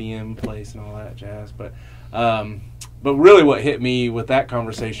old IBM place and all that jazz. But really, what hit me with that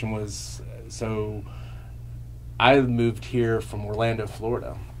conversation was, so I moved here from Orlando,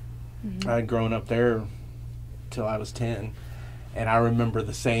 Florida. I had grown up there till I was 10. And I remember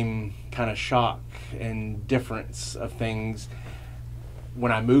the same kind of shock and difference of things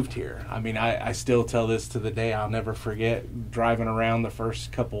when I moved here. I mean, I still tell this to the day. I'll never forget driving around the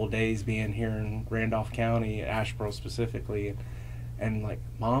first couple of days being here in Randolph County, Asheboro specifically, and like,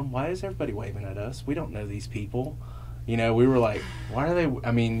 Mom, why is everybody waving at us? We don't know these people. We were like, why are they,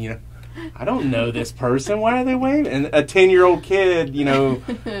 I don't know this person. Why are they waving? And a 10-year-old kid,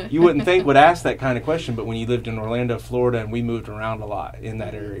 you wouldn't think would ask that kind of question. But when you lived in Orlando, Florida, and we moved around a lot in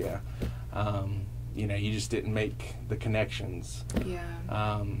that area, you just didn't make the connections.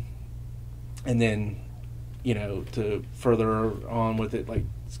 Yeah. And then, to further on with it, like,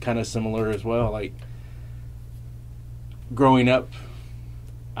 it's kind of similar as well. Like, growing up,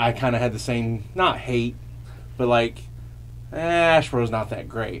 I kind of had the same, not hate, but like, Asheboro's not that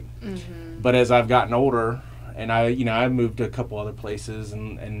great. But as I've gotten older, and I moved to a couple other places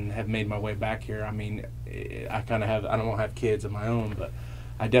and have made my way back here. I mean, I don't have kids of my own, but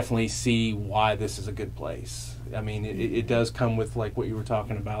I definitely see why this is a good place. I mean, it does come with, like what you were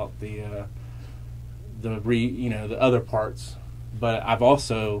talking about, the other parts. But I've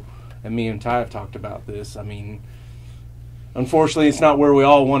also, and me and Ty have talked about this, I mean, unfortunately it's not where we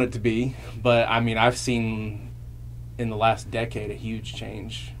all want it to be, but I mean, I've seen in the last decade a huge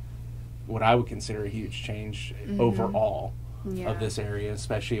change, what I would consider a huge change overall of this area,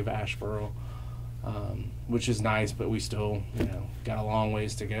 especially of Asheboro, which is nice, but we still, got a long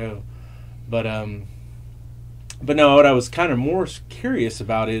ways to go. But no, what I was kind of more curious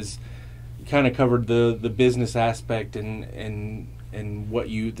about is, you kind of covered the business aspect and what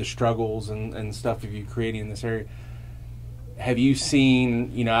the struggles and stuff of you creating in this area. Have you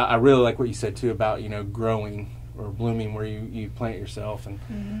seen, I really like what you said too about, growing or blooming where you plant yourself,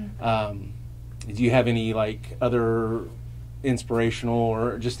 and do you have any like other inspirational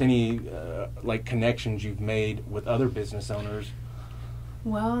or just any like connections you've made with other business owners?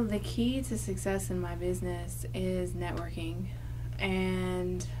 Well, the key to success in my business is networking,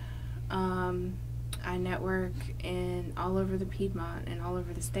 and I network all over the Piedmont and all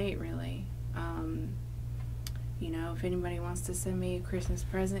over the state, really. If anybody wants to send me a Christmas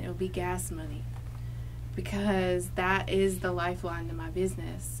present, it'll be gas money, because that is the lifeline to my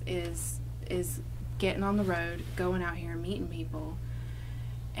business, is getting on the road, going out here, meeting people.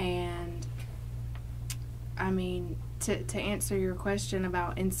 And I mean, to answer your question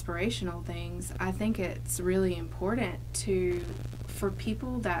about inspirational things, I think it's really important for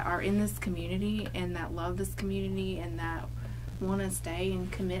people that are in this community and that love this community and that want to stay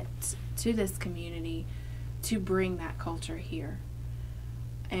and commit to this community, to bring that culture here.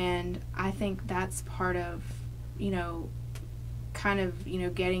 And I think that's part of,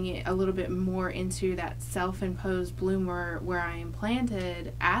 getting it a little bit more into that self-imposed bloomer where I am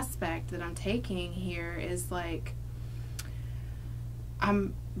planted aspect that I'm taking here, is like,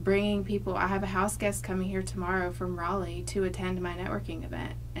 I'm bringing people. I have a house guest coming here tomorrow from Raleigh to attend my networking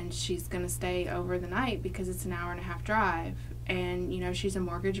event, and she's going to stay over the night because it's an 1.5-hour drive. And she's a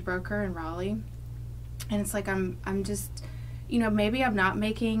mortgage broker in Raleigh, and it's like I'm just, maybe I'm not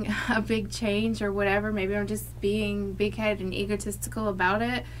making a big change or whatever. Maybe I'm just being big-headed and egotistical about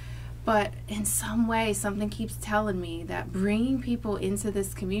it. But in some way, something keeps telling me that bringing people into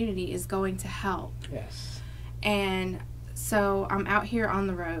this community is going to help. Yes. And so I'm out here on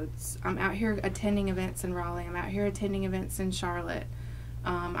the roads. I'm out here attending events in Raleigh. I'm out here attending events in Charlotte.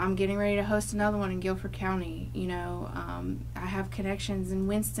 I'm getting ready to host another one in Guilford County. I have connections in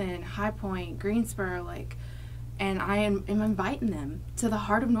Winston, High Point, Greensboro, and I am inviting them to the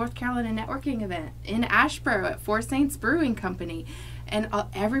Heart of North Carolina networking event in Asheboro at Four Saints Brewing Company. And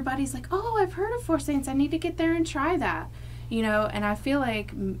everybody's like, oh, I've heard of Four Saints. I need to get there and try that. And I feel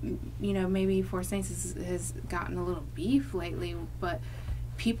like, maybe Four Saints has gotten a little beef lately, but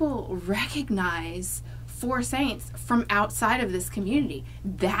people recognize Four Saints from outside of this community.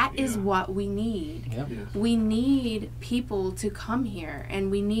 That is what we need. Yep. Yes. We need people to come here, and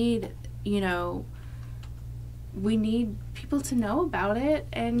we need, we need people to know about it,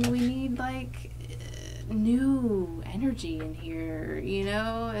 and we need new energy in here,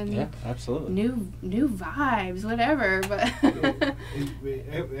 and Yeah, absolutely. new vibes, whatever. But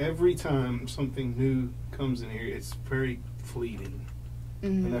Every time something new comes in here, it's very fleeting.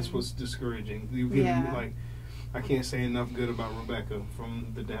 And that's what's discouraging. You get, I can't say enough good about Rebecca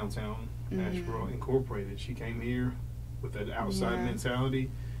from the Downtown Asheboro Incorporated. She came here with that outside mentality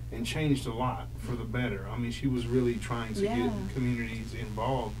and changed a lot for the better. I mean, she was really trying to get communities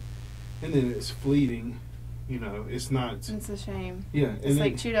involved. And then it's fleeting, it's not. It's a shame. Yeah. It's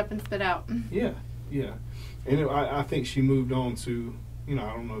like chewed up and spit out. Yeah, yeah. And I think she moved on to, I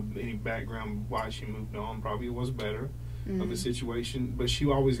don't know any background why she moved on. Probably it was better of the situation, but she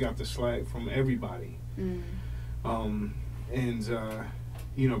always got the slack from everybody.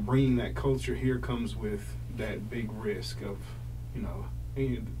 Bringing that culture here comes with that big risk of,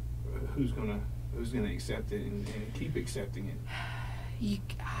 who's gonna accept it and keep accepting it.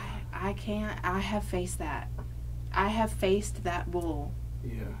 I can't. I have faced that. I have faced that bull.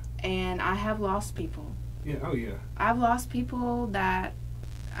 Yeah. And I have lost people. Yeah. Oh yeah. I've lost people that,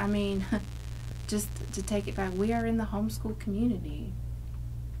 just to take it back, we are in the homeschool community.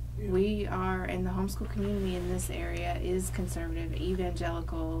 Yeah. We are in the homeschool community in this area is conservative,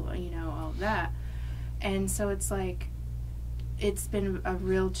 evangelical, all of that. And so it's like, it's been a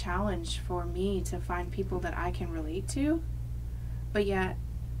real challenge for me to find people that I can relate to. But yet,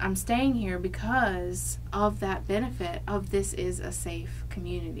 I'm staying here because of that benefit of this is a safe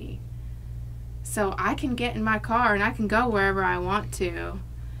community. So I can get in my car and I can go wherever I want to.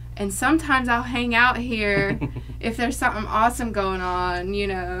 And sometimes I'll hang out here if there's something awesome going on, you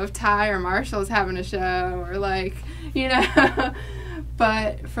know, if Ty or Marshall's having a show or like, you know.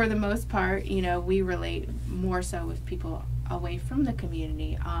 But for the most part, you know, we relate more so with people away from the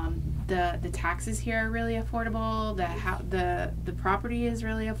community. The taxes here are really affordable. The property is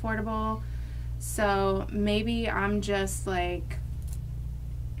really affordable. So maybe I'm just like,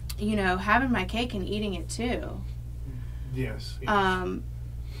 you know, having my cake and eating it too. Yes.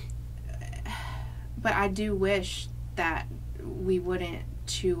 But I do wish that we wouldn't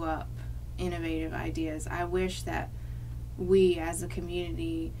chew up innovative ideas. I wish that we as a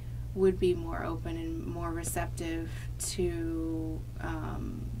community would be more open and more receptive to,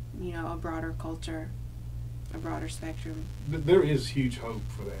 you know, a broader culture, a broader spectrum. There is huge hope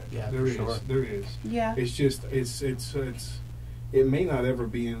for that. Yeah, there for is. sure. There is. Yeah. It's just it may not ever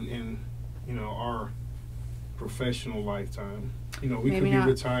be in you know, our professional lifetime. You know, we Maybe could be not.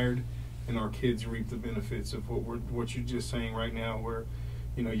 retired and our kids reap the benefits of what you're just saying right now, where,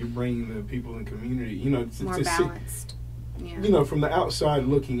 you know, you're bringing the people in the community, you know, More balanced. Yeah. You know, from the outside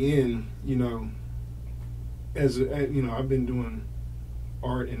looking in, you know, you know, I've been doing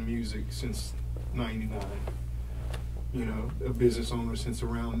art and music since '99. You know, a business owner since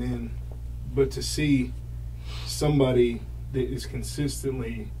around then. But to see somebody that is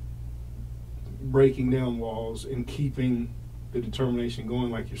consistently breaking down walls and keeping the determination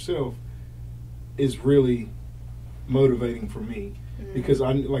going like yourself is really motivating for me. Because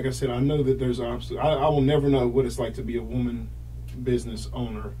like I said, I know that there's obstacles. I will never know what it's like to be a woman business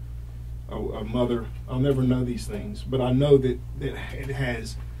owner, a mother. I'll never know these things, but I know that it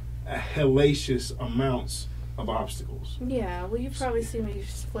has a hellacious amounts of obstacles. Yeah, well, you've probably seen me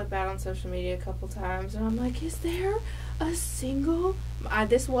flip out on social media a couple times, and I'm like, is there a single...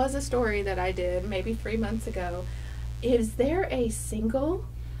 this was a story that I did maybe 3 months ago. Is there a single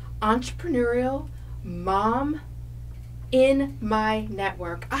entrepreneurial mom in my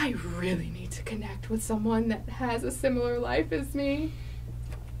network? I really need to connect with someone that has a similar life as me.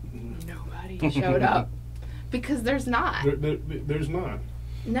 Nobody showed up. Because there's not. There's not.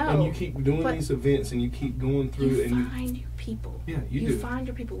 No. And you keep doing these events and you keep going through you find your people. Yeah, you do. You find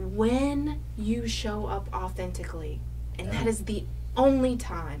your people when you show up authentically. And that is the only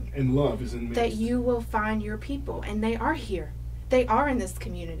time. And love is in the midst. That you will find your people. And they are here. They are in this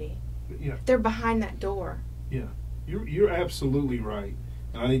community. Yeah. They're behind that door. Yeah. You're absolutely right.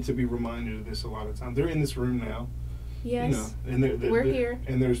 And I need to be reminded of this a lot of times. They're in this room now. Yes. You know, and we're here.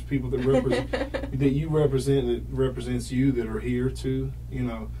 And there's people that represent that you represent, that represents you, that are here too. You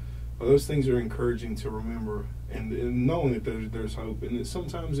know, well, those things are encouraging to remember, and knowing that there's hope, and that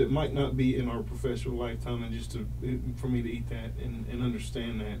sometimes it might not be in our professional lifetime, and just for me to eat that and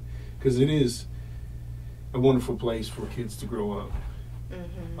understand that, because it is a wonderful place for kids to grow up.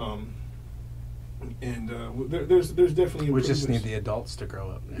 Mm-hmm. There's definitely We just need improvements. the adults to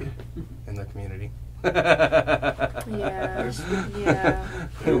grow up now in the community. Yeah. Yeah.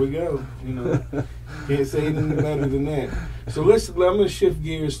 There we go. You know, can't say anything better than that. So I'm going to shift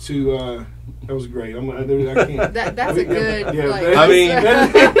gears to. That was great. I can't. That's a good. Yeah, like, I mean,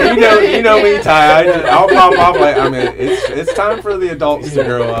 you know me, Ty. I'll pop off. It's time for the adults to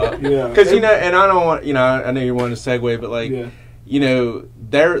grow up. Yeah. Because and I don't want. I know you want to segue, but yeah.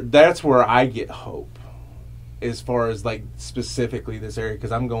 That's where I get hope, as far as like specifically this area.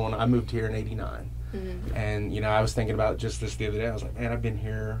 Because I moved here in '89. Mm-hmm. And, I was thinking about just this the other day. I was like, man, I've been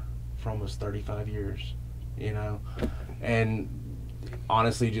here for almost 35 years, And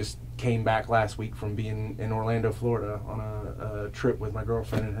honestly, just came back last week from being in Orlando, Florida on a trip with my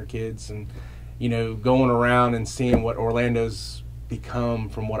girlfriend and her kids. And, going around and seeing what Orlando's become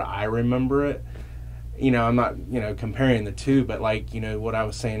from what I remember it. I'm not, comparing the two, but what I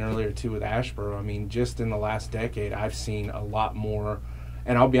was saying earlier too with Asheboro, I mean, just in the last decade, I've seen a lot more.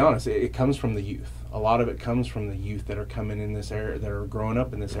 And I'll be honest, it comes from the youth. A lot of it comes from the youth that are coming in this area, that are growing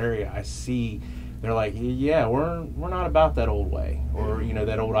up in this area. I see, they're like, yeah, we're not about that old way, or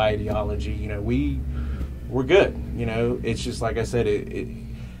that old ideology. We're good. It's just like I said.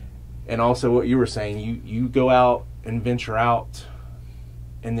 And also what you were saying, you go out and venture out,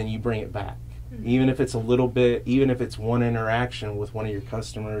 and then you bring it back, even if it's a little bit, even if it's one interaction with one of your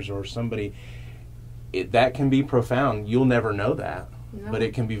customers or somebody. That can be profound. You'll never know that. No. But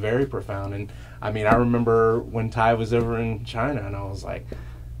it can be very profound. And I mean, I remember when Ty was over in China, and I was like,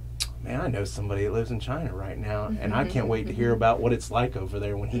 man, I know somebody that lives in China right now, and I can't wait to hear about what it's like over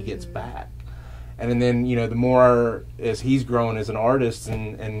there when he gets back. And then, the more as he's grown as an artist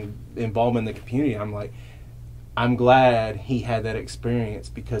and involved in the community, I'm like, I'm glad he had that experience,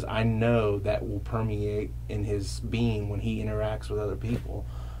 because I know that will permeate in his being when he interacts with other people.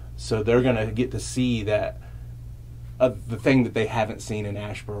 So they're going to get to see that the thing that they haven't seen in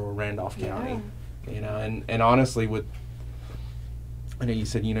Asheboro or Randolph County. You know, and honestly, I know you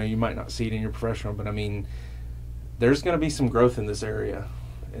said, you know, you might not see it in your professional, but I mean, there's going to be some growth in this area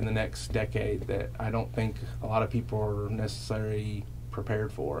in the next decade that I don't think a lot of people are necessarily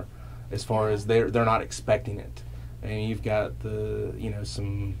prepared for, as far as they're not expecting it. And you've got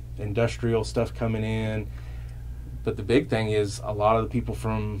some industrial stuff coming in, but the big thing is a lot of the people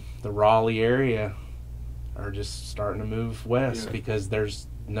from the Raleigh area are just starting to move west because there's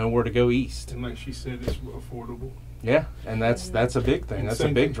nowhere to go east. And like she said, it's affordable. Yeah, and that's a big thing. That's a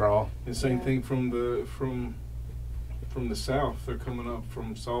big draw. And same thing from the south. They're coming up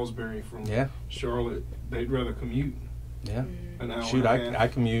from Salisbury, from Charlotte. They'd rather commute. Yeah. An hour. Shoot, I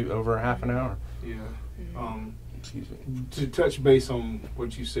commute over a half an hour. Yeah. Excuse me. To touch base on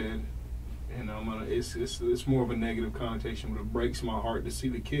what you said, and it's more of a negative connotation, but it breaks my heart to see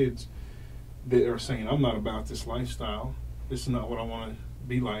the kids that are saying, "I'm not about this lifestyle. This is not what I want to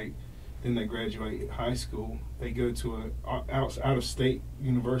be like." Then they graduate high school. They go to a out of state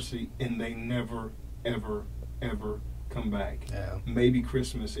university, and they never, ever, ever come back. Yeah. Maybe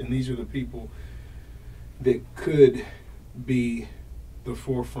Christmas. And these are the people that could be the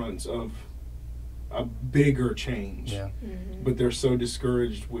forefronts of a bigger change. Yeah. Mm-hmm. But they're so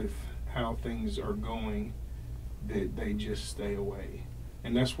discouraged with how things are going that they just stay away.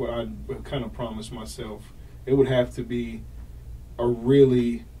 And that's what I kind of promised myself. It would have to be a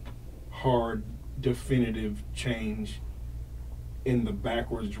really hard, definitive change in the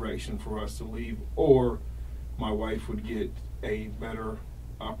backwards direction for us to leave, or my wife would get a better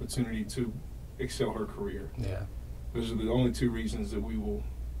opportunity to excel her career. Yeah. Those are the only two reasons that we will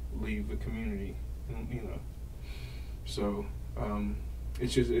leave the community, you know. So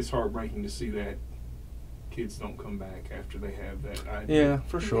it's heartbreaking to see that kids don't come back after they have that idea. Yeah,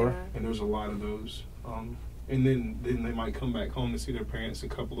 for sure. Yeah. And there's a lot of those. And then they might come back home to see their parents a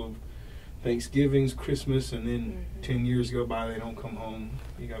couple of Thanksgivings, Christmas, and then 10 years go by, they don't come home.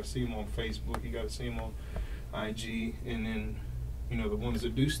 You got to see them on Facebook. You got to see them on IG. And then, you know, the ones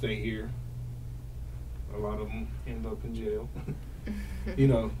that do stay here, a lot of them end up in jail. you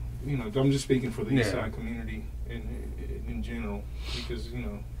know, I'm just speaking for the East Side community in general, because, you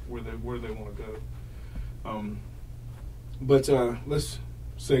know, where they want to go. But let's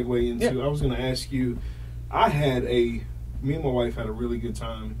segue into, I was going to ask you, me and my wife had a really good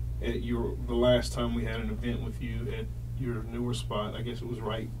time at the last time we had an event with you at your newer spot. I guess it was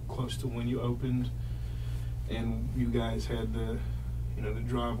right close to when you opened, and you guys had the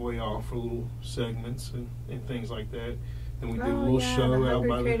driveway off for little segments and things like that. And we did a little show out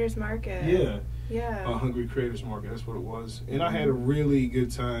by the Creators Market. Yeah. Hungry Creators Market, that's what it was. And I had a really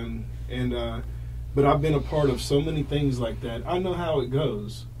good time, and but I've been a part of so many things like that. I know how it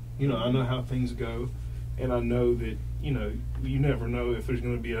goes. You know, I know how things go, and I know that, you know, you never know if there's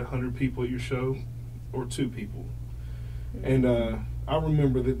going to be 100 people at your show or 2 people. And I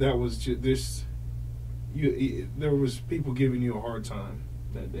remember that was just there was people giving you a hard time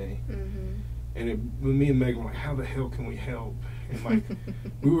that day. And me and Megan were like, how the hell can we help? And like,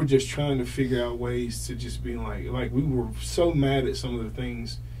 we were just trying to figure out ways to just be like we were so mad at some of the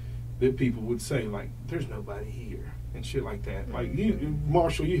things that people would say, like, there's nobody here and shit like that. Like,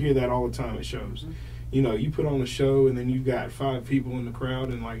 Marshall, you hear that all the time at shows. You know, you put on a show and then you've got 5 people in the crowd,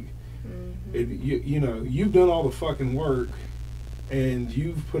 and like, you know, you've done all the fucking work, and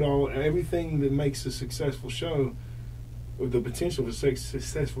you've put everything that makes a successful show, with the potential of a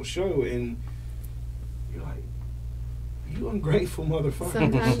successful show, and you're like, you ungrateful motherfucker.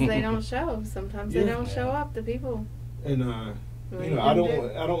 Sometimes they don't show. Sometimes they don't show up to people. And you know, I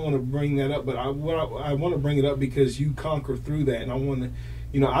don't want to bring that up, but I want to bring it up because you conquer through that, and I want to,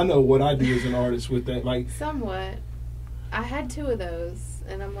 you know, I know what I do as an artist with that. Like, somewhat. I had 2 of those,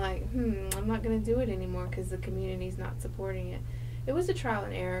 and I'm like, I'm not going to do it anymore because the community's not supporting it. It was a trial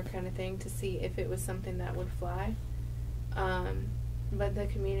and error kind of thing to see if it was something that would fly. But the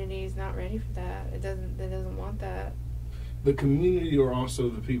community is not ready for that. It doesn't want that. The community, or also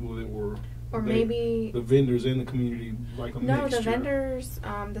the people that were, or maybe the vendors in the community, like a mixture. No, the vendors.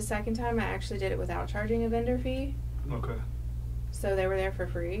 The second time I actually did it without charging a vendor fee. Okay. So they were there for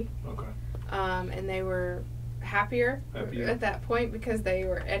free. Okay. And they were happier at that point because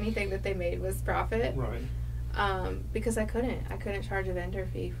anything that they made was profit. Right. Because I couldn't charge a vendor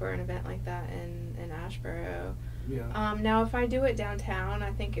fee for an event like that in Asheboro. Yeah. Now, if I do it downtown,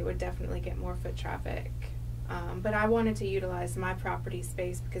 I think it would definitely get more foot traffic. But I wanted to utilize my property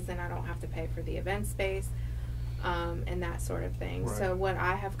space because then I don't have to pay for the event space. and that sort of thing. Right. So what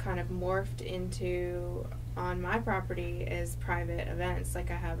I have kind of morphed into on my property is private events. Like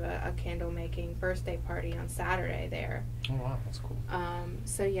I have a candle making birthday party on Saturday there. Oh wow, that's cool.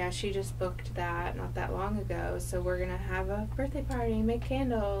 So yeah, she just booked that not that long ago. So we're gonna have a birthday party, make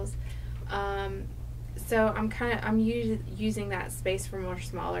candles. So I'm using that space for more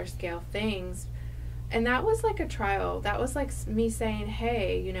smaller scale things, and that was like a trial. That was like me saying,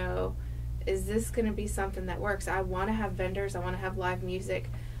 hey, you know, is this gonna be something that works? I want to have vendors. I want to have live music.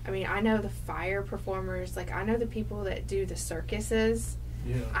 I mean, I know the fire performers. Like I know the people that do the circuses.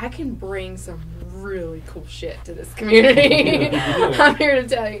 Yeah. I can bring some really cool shit to this community. I'm here to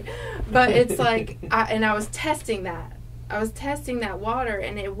tell you. But it's like, I was testing that. I was testing that water,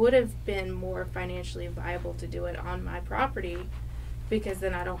 and it would have been more financially viable to do it on my property, because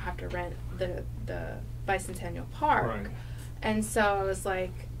then I don't have to rent the Bicentennial Park. Right. And so I was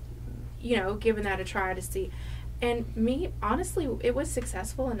like, you know, giving that a try to see. And me, honestly, it was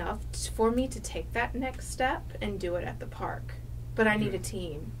successful enough for me to take that next step and do it at the park. But I need a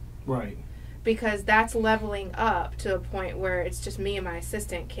team. Right. Because that's leveling up to a point where it's just me and my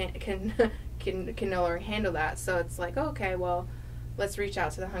assistant can no longer handle that. So it's like, okay, well, let's reach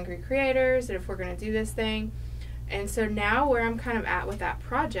out to the hungry creators, and if we're going to do this thing. And so now where I'm kind of at with that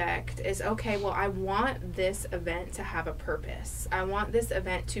project is, okay, well, I want this event to have a purpose. I want this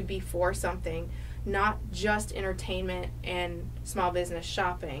event to be for something, not just entertainment and small business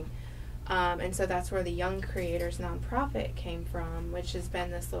shopping. And so that's where the Young Creators Nonprofit came from, which has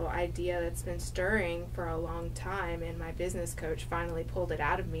been this little idea that's been stirring for a long time. And my business coach finally pulled it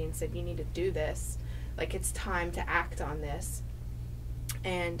out of me and said, you need to do this. Like, it's time to act on this.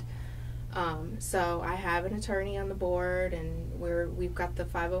 And so I have an attorney on the board, and we've got the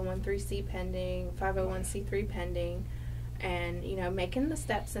 501c3 pending, and, you know, making the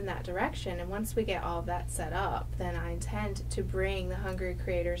steps in that direction. And once we get all of that set up, then I intend to bring the Hungry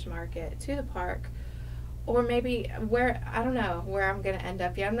Creators Market to the park, or maybe I don't know where I'm going to end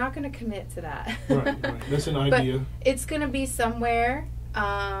up yet. I'm not going to commit to that. Right. That's an idea. But it's going to be somewhere,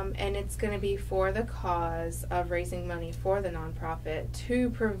 and it's going to be for the cause of raising money for the nonprofit to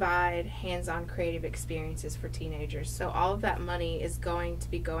provide hands-on creative experiences for teenagers. So all of that money is going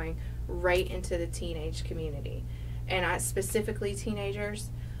to be going right into the teenage community. And specifically teenagers.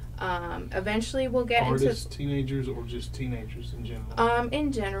 Eventually we'll get artists, into teenagers, or just teenagers in general?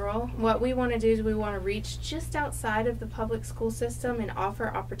 In general, what we want to do is we want to reach just outside of the public school system and offer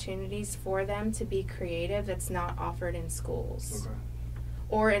opportunities for them to be creative that's not offered in schools. Okay.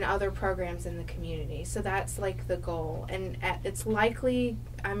 Or in other programs in the community. So that's like the goal. And it's likely,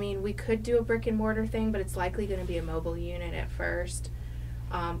 I mean, we could do a brick and mortar thing, but it's likely going to be a mobile unit at first.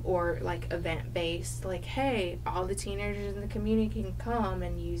 Or like event based, like, hey, all the teenagers in the community can come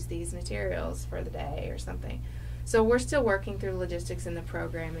and use these materials for the day or something. So we're still working through logistics in the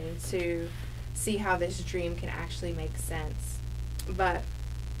programming to see how this dream can actually make sense. But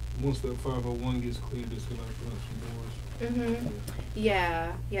once that 501 gets cleared, it's going to open up some doors.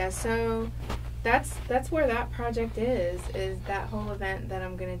 Yeah. So that's where that project is that whole event that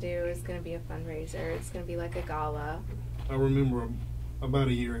I'm going to do is going to be a fundraiser. It's going to be like a gala. I remember about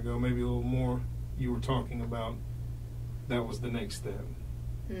a year ago, maybe a little more, you were talking about that was the next step.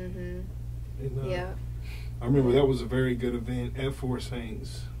 And, yeah. I remember that was a very good event at Four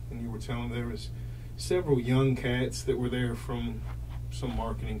Saints, and you were telling there was several young cats that were there from some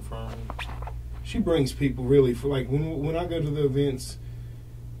marketing firm. She brings people really for, like, when I go to the events,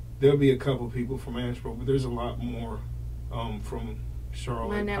 there'll be a couple people from Asheboro, but there's a lot more from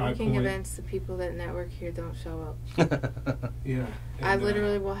Charlotte. My networking events, the people that network here don't show up. Yeah. I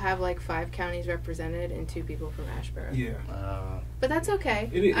literally will have like 5 counties represented and 2 people from Asheboro. Yeah. But that's okay.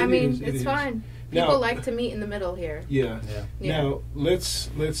 It It's is. fine. People like to meet in the middle here. Yeah. Now let's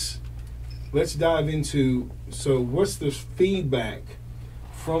dive into, so what's the feedback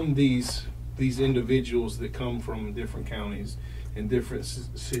from these individuals that come from different counties and different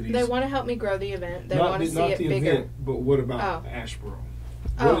cities? They want to help me grow the event. They want to see it bigger. Event, but what about Asheboro?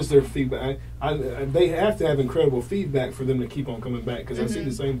 What is their feedback? They have to have incredible feedback for them to keep on coming back, because I see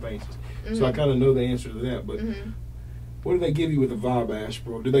the same faces. So I kind of know the answer to that. But what do they give you with the vibe of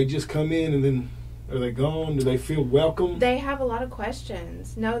Asheboro? Do they just come in and then are they gone? Do they feel welcome? They have a lot of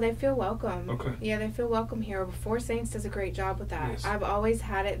questions. No, they feel welcome. Okay. Yeah, they feel welcome here. Four Saints does a great job with that. Yes. I've always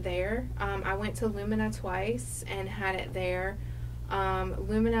had it there. I went to Lumina twice and had it there.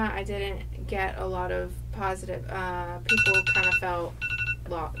 Lumina, I didn't get a lot of positive. People kind of felt,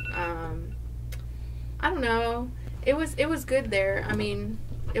 I don't know. It was good there. I mean,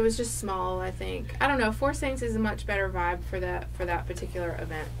 it was just small, I think. I don't know. Four Saints is a much better vibe for that particular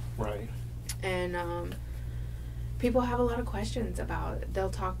event. Right. And people have a lot of questions about it.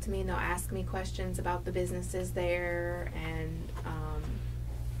 They'll talk to me and they'll ask me questions about the businesses there, and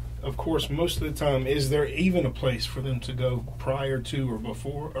of course, most of the time, is there even a place for them to go prior to or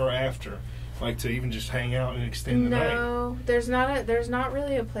before or after, like to even just hang out and extend the night? No, there's not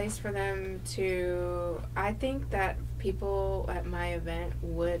really a place for them to. I think that people at my event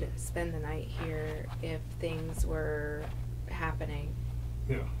would spend the night here if things were happening.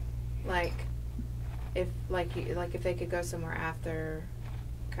 Yeah. Like if they could go somewhere after,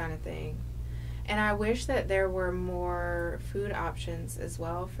 kind of thing. And I wish that there were more food options as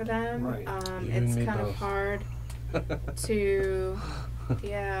well for them. Right. It's kind of hard to,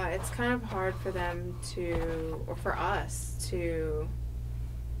 yeah, it's kind of hard for them to, or for us to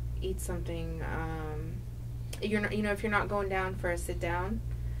eat something. You're not, if you're not going down for a sit down,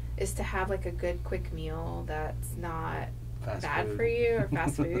 is to have like a good quick meal that's not Fast bad food. for you, or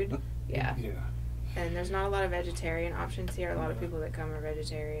fast food. Yeah. Yeah. And there's not a lot of vegetarian options here. A lot of people that come are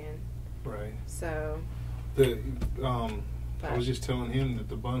vegetarian. Right. So. I was just telling him that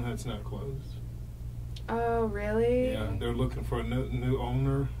the Bun Hut's not closed. Oh, really? Yeah, they're looking for a new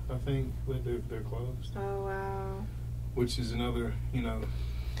owner, I think, but they're closed. Oh, wow. Which is another,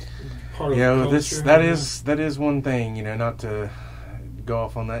 part of Yeah, the well, culture. that is one thing, not to go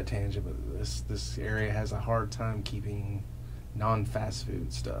off on that tangent, but this area has a hard time keeping non-fast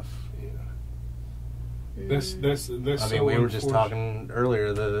food stuff. Yeah. Mm. That's I so mean, we were just unfortunate. talking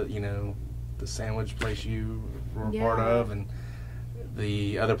earlier, the sandwich place you were a part Yeah. of, and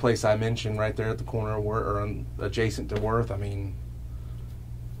the other place I mentioned right there at the corner adjacent to Worth. I mean,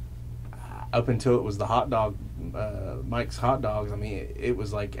 up until it was the hot dog, Mike's Hot Dogs, I mean, it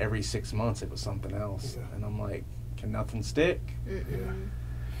was like every 6 months it was something else. Yeah. And I'm like, can nothing stick? Mm-mm. Yeah.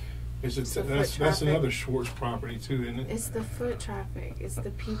 It's the foot that's traffic. another Schwartz property too, isn't it? It's the foot traffic. It's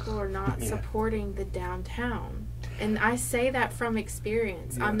the people are not Yeah. supporting the downtown. And I say that from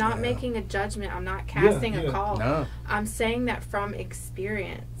experience. Yeah. I'm not Yeah. making a judgment. I'm not casting Yeah. a call. No. I'm saying that from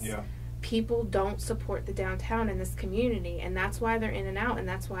experience. Yeah. People don't support the downtown in this community, and that's why they're in and out, and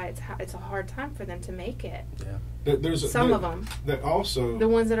that's why it's a hard time for them to make it. Yeah. Some of them, that also the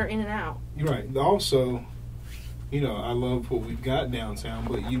ones that are in and out. You're right. Also, I love what we've got downtown,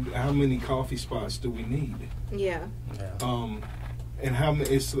 but how many coffee spots do we need? Yeah. Yeah. And how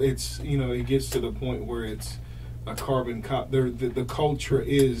it's it gets to the point where it's a carbon copy. The culture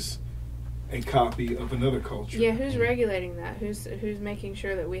is a copy of another culture. Yeah, who's regulating that? Who's making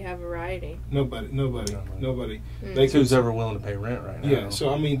sure that we have variety? Nobody. Mm. They Who's ever willing to pay rent right now? Yeah.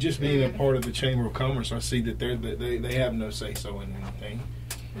 So I mean, just being a part of the Chamber of Commerce, I see that they have no say so in anything.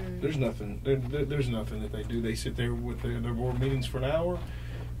 Mm. There's nothing. There's nothing that they do. They sit there with their board meetings for an hour,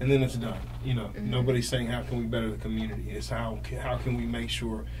 and then it's done. Nobody's saying how can we better the community. It's how can we make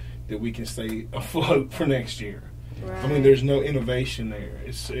sure that we can stay afloat for next year. Right. I mean, there's no innovation there.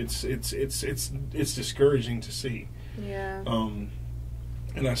 It's discouraging to see. Yeah.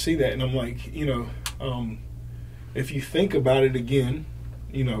 And I see that, and I'm like, if you think about it again,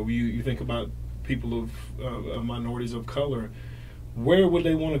 you think about people of minorities of color. Where would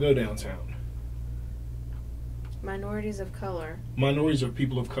they want to go downtown? Minorities of color. Minorities of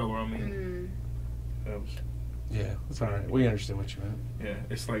people of color, I mean. Mm. Yeah, that's all right. We understand what you meant. Yeah,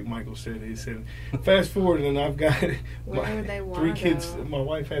 it's like Michael said. He said, fast forward, and I've got Where would they 3 wanna kids. go? My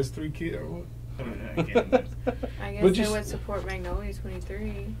wife has 3 kids. Or what? I can't remember. I guess But they just- would support Magnolia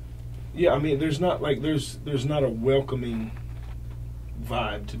 23. Yeah, I mean, there's not a welcoming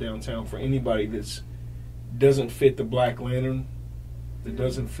vibe to downtown for anybody that's doesn't fit the Black Lantern, that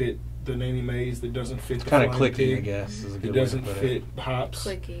doesn't fit the Nanny Mays, that doesn't fit the Kind of Flying clicky, I Pig, guess, is a that good way to doesn't put fit it. Hops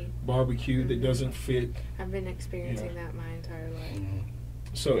Clicky. Barbecue, that doesn't fit. I've been experiencing Yeah. that my entire life. Mhm.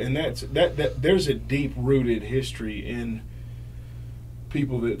 So, and that there's a deep rooted history in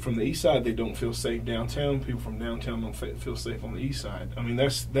people that from the east side, they don't feel safe downtown. People from downtown don't feel safe on the east side. I mean,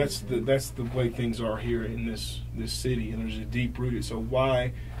 that's the way things are here in this city, and there's a deep rooted. So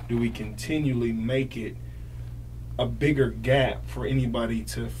why do we continually make it a bigger gap for anybody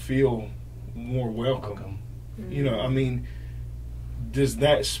to feel more welcome? I mean, does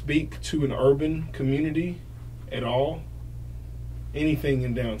that speak to an urban community at all? Anything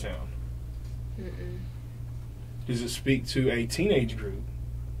in downtown? Mm-mm. Does it speak to a teenage group?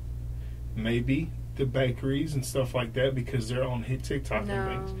 Maybe the bakeries and stuff like that because they're on hit TikTok No,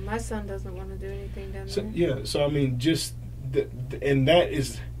 and things. my son doesn't want to do anything down So, there. yeah, so I mean, and that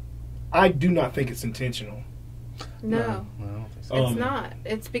is, I do not think it's intentional. No. I don't think so. It's not.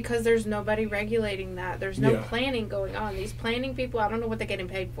 It's because there's nobody regulating that. There's no Yeah. planning going on. These planning people, I don't know what they're getting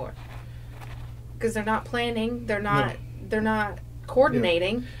paid for. Because they're not planning. They're not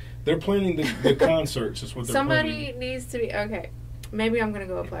coordinating. They're planning the concerts. Is what they're Somebody planning. needs to be okay. Maybe I'm gonna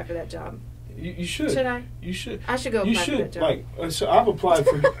go apply for that job. You should. Should I? You should. I should go apply for that job. Like, so I've applied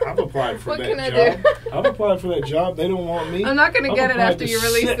for. What that can I job. do? I've applied for that job. They don't want me. I'm not gonna get it applied after to you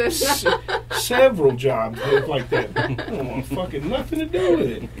release this. Several jobs like that. I don't want fucking nothing to do with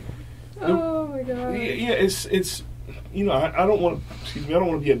it. Oh my god. Yeah, it's you know, I don't want to, excuse me, I don't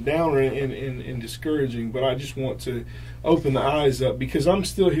want to be a downer and discouraging, but I just want to open the eyes up, because I'm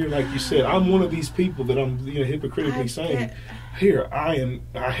still here, like you said. I'm one of these people that I'm, you know, hypocritically saying, here, I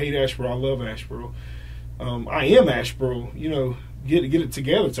hate Asheboro, I love Asheboro. I am Asheboro, you know, get it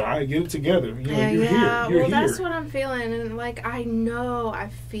together, Ty, get it together. You know, you're here. You're here. That's what I'm feeling, and like I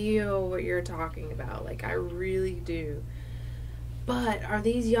feel what you're talking about, like I really do. But are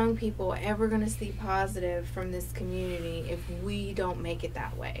these young people ever going to see positive from this community if we don't make it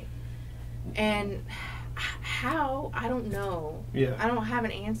that way? And how? I don't know. Yeah. I don't have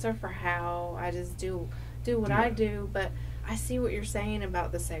an answer for how. I just do what I do. But I see what you're saying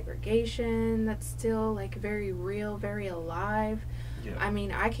about the segregation that's still like very real, very alive. Yeah. I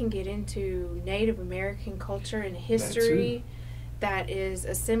mean, I can get into Native American culture and history that is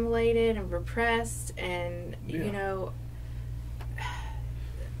assimilated and repressed, and you know.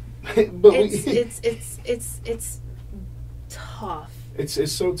 But it's tough.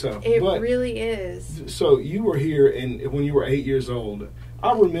 It's so tough. It but, really is. So you were here, and when you were 8 years old,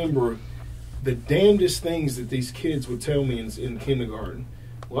 I remember the damnedest things that these kids would tell me in kindergarten.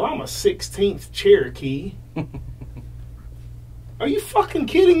 Well, I'm a 16th Cherokee. Are you fucking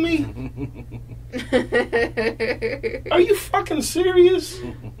kidding me? Are you fucking serious?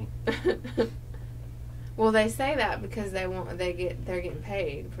 Well, they say that because they're getting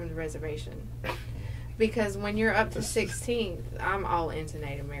paid from the reservation. Because when you're up to 16th, I'm all into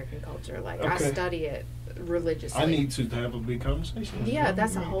Native American culture. Like I study it religiously. I need to have a big conversation. Yeah,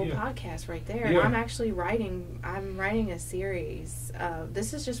 that's a whole podcast right there. Yeah. I'm actually writing a series.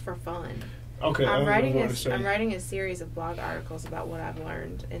 This is just for fun. Okay, I'm writing a series of blog articles about what I've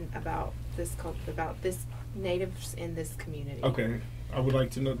learned and about this culture, about this natives in this community. Okay, I would like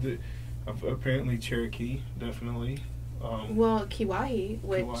to know that apparently Cherokee, definitely. Well, Kiwahi,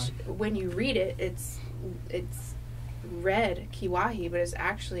 which when you read it, it's read Kiwahi, but it's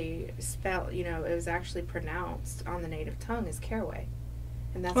actually spelled. You know, it was actually pronounced on the native tongue as Caraway,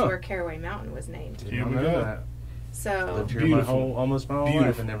 and that's where Caraway Mountain was named. Didn't know that. So lived here almost my whole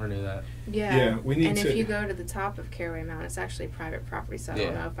life and never knew that. Yeah, we need if you go to the top of Caraway Mountain, it's actually private property. So I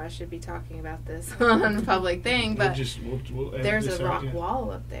don't know if I should be talking about this on a public thing, but there's a rock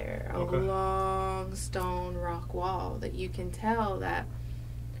wall up there, a long stone rock wall that you can tell that.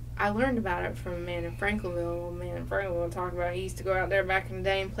 I learned about it from a man in Franklinville. A man in Franklinville talking about he used to go out there back in the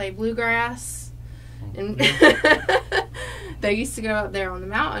day and play bluegrass. And they used to go out there on the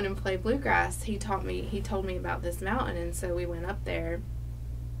mountain and play bluegrass. He told me about this mountain, and so we went up there.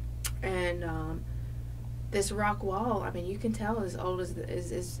 And this rock wall, I mean, you can tell is old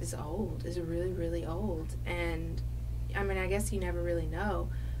is really, really old. And I mean, I guess you never really know,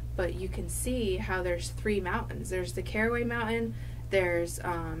 but you can see how there's 3 mountains. There's the Caraway Mountain, there's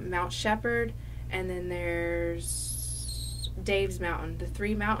Mount Shepherd, and then there's Dave's Mountain. The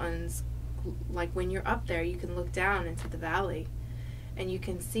 3 mountains. Like when you're up there, you can look down into the valley, and you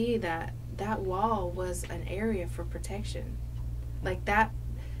can see that wall was an area for protection. Like that,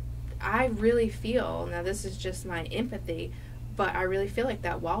 I really feel, now this is just my empathy, but I really feel like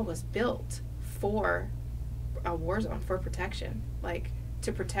that wall was built for a war zone, for protection, like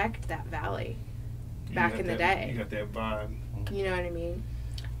to protect that valley back in the day. You got that vibe. You know what I mean?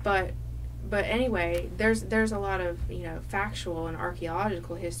 But anyway, there's a lot of, you know, factual and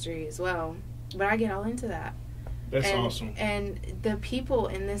archaeological history as well. But I get all into that. That's awesome. And the people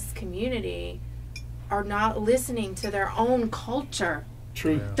in this community are not listening to their own culture.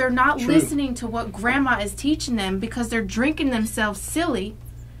 True. Yeah. They're not listening to what grandma is teaching them because they're drinking themselves silly.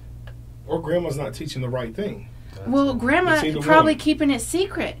 Or grandma's not teaching the right thing. Well, grandma probably keeping it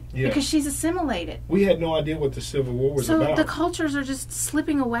secret because she's assimilated. We had no idea what the Civil War was about. So the cultures are just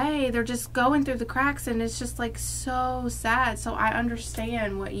slipping away. They're just going through the cracks, and it's just like so sad. So I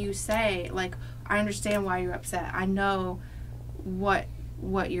understand what you say. Like, I understand why you're upset. I know what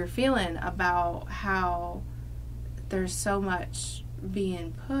you're feeling about how there's so much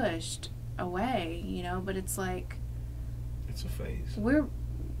being pushed away, you know, but it's like it's a phase.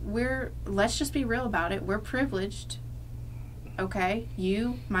 We're let's just be real about it. We're privileged. Okay?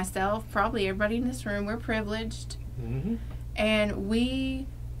 You, myself, probably everybody in this room, we're privileged. Mm-hmm. And we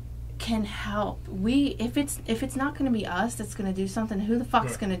can help. If it's not going to be us that's going to do something, who the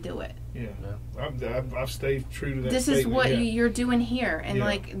fuck's going to do it? Yeah. Yeah. I've stayed true to that. This is what yeah. you're doing here, and Yeah.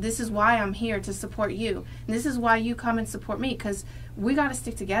 like this is why I'm here to support you, and this is why you come and support me, because we got to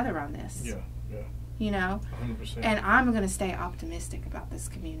stick together on this. Yeah. You know, 100%. and I'm gonna stay optimistic about this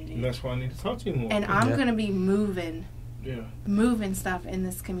community, And that's why I need to talk to you more. and I'm Yeah. gonna be moving stuff in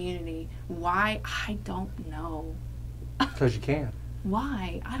this community. Why? I don't know. Because you can.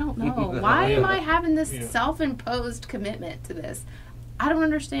 Why? I don't know. Why am I having this Yeah. self-imposed commitment to this? I don't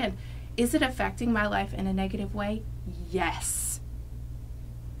understand. Is it affecting my life in a negative way? Yes.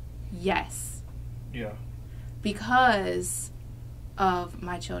 Yes. Yeah. Because of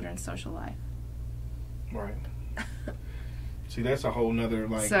my children's social life. Right. See, that's a whole nother,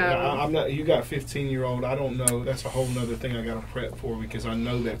 like, So- I'm not, you got 15-year-old, I don't know, that's a whole nother thing I got to prep for, because I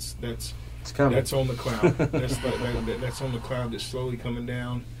know that's It's coming. That's on the cloud. That's on the cloud that's slowly coming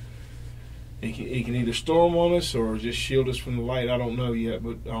down. It can either storm on us or just shield us from the light. I don't know yet,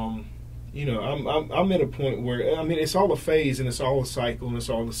 but you know, I'm at a point where, I mean, it's all a phase and it's all a cycle and it's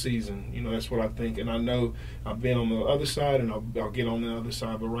all a season. You know, that's what I think, and I know I've been on the other side and I'll get on the other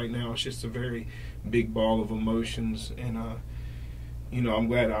side. But right now, it's just a very big ball of emotions, and you know, I'm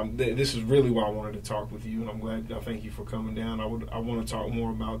glad. This is really why I wanted to talk with you, and I'm glad. I thank you for coming down. I want to talk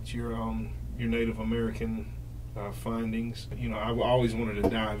more about your Native American findings. You know, I always wanted to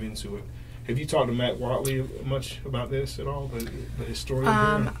dive into it. Have you talked to Matt Watley much about this at all? The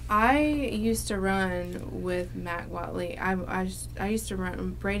historian here? I used to run with Matt Watley. I used to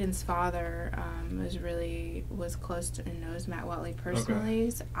run. Braden's father was close to and knows Matt Watley personally. Okay.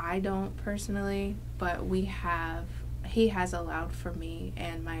 So I don't personally, but he has allowed for me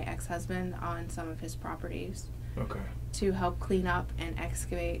and my ex-husband on some of his properties Okay. to help clean up and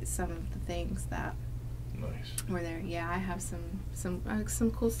excavate some of the things that Nice. were there. Yeah, I have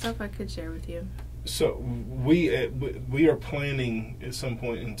some cool stuff I could share with you. So we are planning at some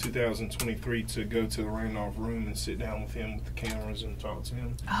point in 2023 to go to the Randolph room and sit down with him with the cameras and talk to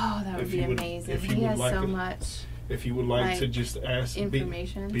him. Oh, that would If be you would- amazing. if you He would has like so to- much If you would like to Like, just ask,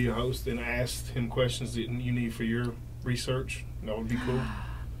 information. be a host and ask him questions that you need for your research, that would be cool.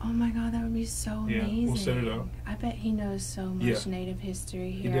 Oh my God, that would be so Yeah, amazing. we'll set it up. I bet he knows so much Yeah. Native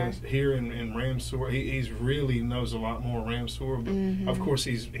history He here. does here in Ramseur. He's really knows a lot more Ramseur, but Mhm. of course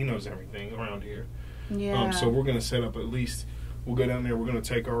he knows everything around here. Yeah. So we're going to set up, at least we'll go down there. We're going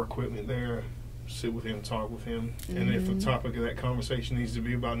to take our equipment there, sit with him, talk with him, and if the Mhm. topic of that conversation needs to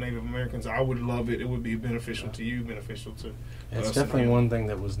be about Native Americans, I would love it. It would be beneficial to you, beneficial to It's us. definitely and one thing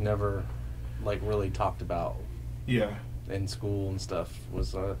that was never, like, really talked about Yeah. in school and stuff.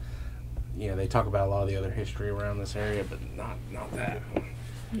 Was you know, they talk about a lot of the other history around this area, but not that.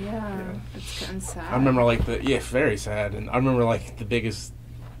 yeah, it's gotten sad. I remember very sad, and I remember like the biggest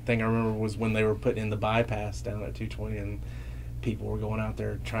thing I remember was when they were putting in the bypass down at 220, and people were going out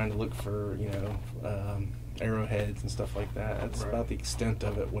there trying to look for arrowheads and stuff like that. That's Right. about the extent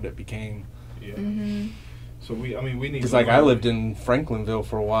of it, what it became. Yeah. Mm-hmm. So we need Because to like I learn. lived in Franklinville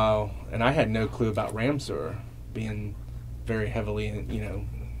for a while, and I had no clue about Ramseur being very heavily,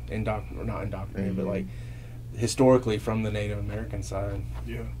 not indoctrinated, but Mhm. like historically from the Native American side.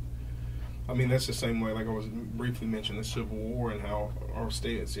 Yeah. I mean, that's the same way, like I was briefly mentioning the Civil War and how our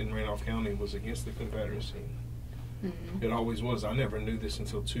stance in Randolph County was against the Confederacy. Mm-hmm. It always was. I never knew this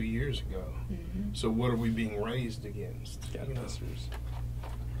until 2 years ago. Mm-hmm. So what are we being raised against? Yeah, You know?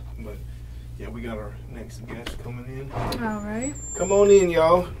 But yeah, we got our next guest coming in. All right. Come on in,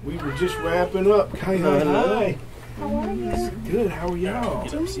 y'all. We were just wrapping up. Hi. How are you? Good. How are y'all?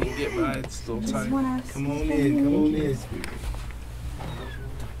 Get up so you can get by. It's still tight. Come on in. Come on in.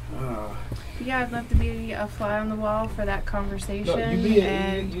 Yeah, I'd love to be a fly on the wall for that conversation. No,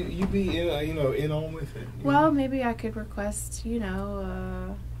 you be and in on with it. well, maybe I could request,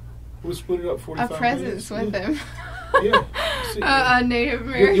 We'll split it up 45 a presence minutes. with him. Yeah. See, A Native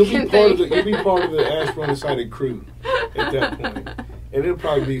American you'll be part of thing. you'll be part of the Asheboro Undecided crew at that point, and it'll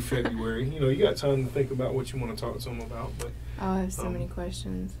probably be February. You got time to think about what you want to talk to them about, but I have so many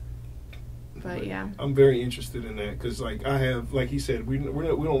questions. But yeah. I'm very interested in that because, like he said, we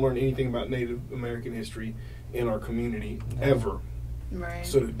don't learn anything about Native American history in our community ever. Right.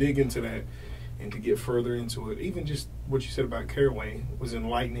 So to dig into that and to get further into it, even just what you said about Caraway was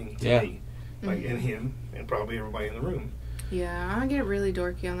enlightening to me, like and him, and probably everybody in the room. Yeah, I get really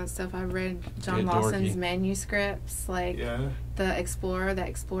dorky on that stuff. I read John Get Lawson's dorky. manuscripts, like the explorer that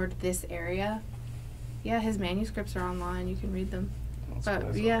explored this area. Yeah, his manuscripts are online. You can read them. But That's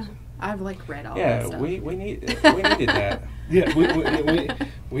awesome. I've read all that Yeah, stuff. we needed that. Yeah,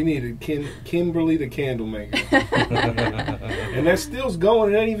 we We needed Kimberly the candle maker, and that still's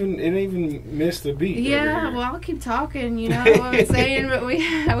going. It ain't even missed a beat. Yeah, well, I'll keep talking. You know what I'm saying, but we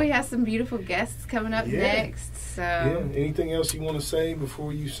have some beautiful guests coming up next. So, anything else you want to say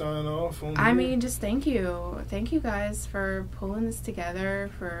before you sign off? I mean, just thank you guys for pulling this together,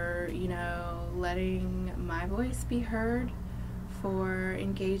 for letting my voice be heard, for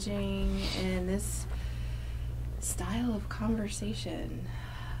engaging in this style of conversation.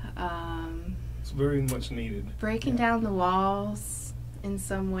 It's very much needed. Breaking down the walls in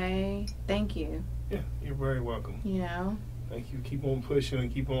some way. Thank you. Yeah, you're very welcome. Thank you. Keep on pushing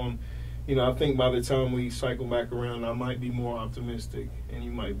and keep on. I think by the time we cycle back around, I might be more optimistic, and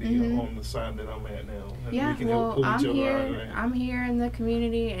you might be on the side that I'm at now. And yeah, we can help pull each other out of that. I'm here in the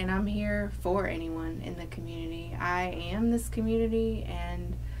community, and I'm here for anyone in the community. I am this community,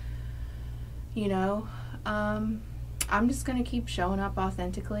 and I'm just going to keep showing up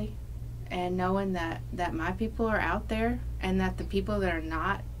authentically and knowing that my people are out there, and that the people that are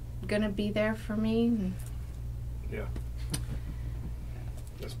not going to be there for me. Yeah.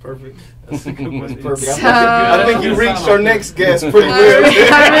 That's perfect. That's a good one. That's perfect. So, I think you reached our next guest pretty well.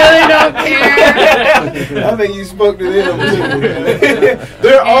 I really don't care. I think you spoke to them too.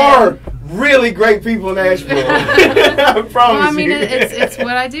 There are really great people in Asheboro. I promise well, I mean, you. it's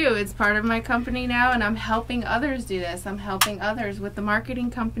what I do. It's part of my company now, and I'm helping others do this. I'm helping others with the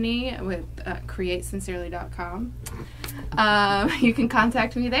marketing company with createsincerely.com. You can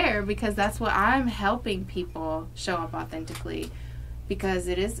contact me there, because that's what I'm helping people show up authentically. Because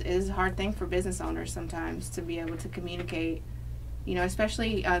it is a hard thing for business owners sometimes to be able to communicate,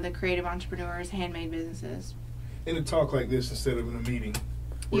 especially the creative entrepreneurs, handmade businesses. In a talk like this instead of in a meeting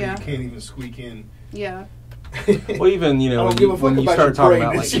where you can't even squeak in. Yeah. Well, even, when you start talking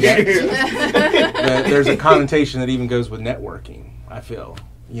about there's a connotation that even goes with networking, I feel.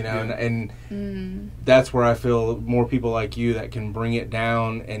 And that's where I feel more people like you that can bring it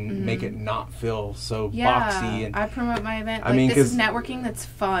down and make it not feel so boxy. And I promote my event. This is networking that's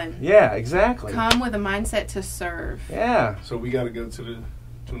fun. Yeah, exactly. Come with a mindset to serve. Yeah. So we got to go to an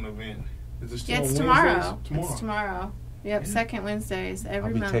event. Is it still it's on tomorrow. Wednesdays? It's tomorrow. Yep, second Wednesdays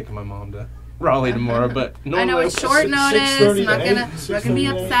every month. I'll be taking my mom to Raleigh tomorrow, but I know it's short notice. I'm not gonna be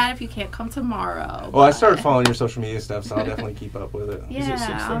upset if you can't come tomorrow. Well, I started following your social media stuff, so I'll definitely keep up with it.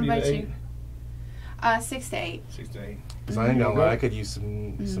 Yeah, I'll invite you. 6 to 8. 6 to 8. Because I ain't gonna lie, I could use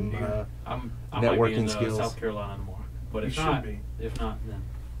some I networking might be in, skills. South Carolina tomorrow, but if not, then.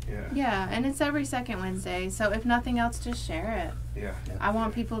 Yeah, and it's every second Wednesday, so if nothing else, just share it. Yeah. I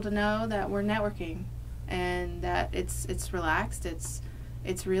want people to know that we're networking, and that it's relaxed.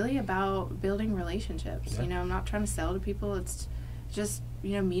 It's really about building relationships. Yeah. I'm not trying to sell to people. It's just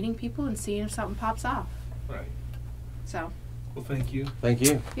meeting people and seeing if something pops off. Right. So. Well, thank you. Thank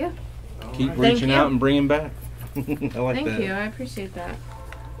you. Yeah. Keep reaching out and bringing back. I like Thank that. you. I appreciate that.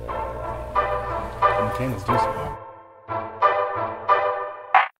 And Candace, do some.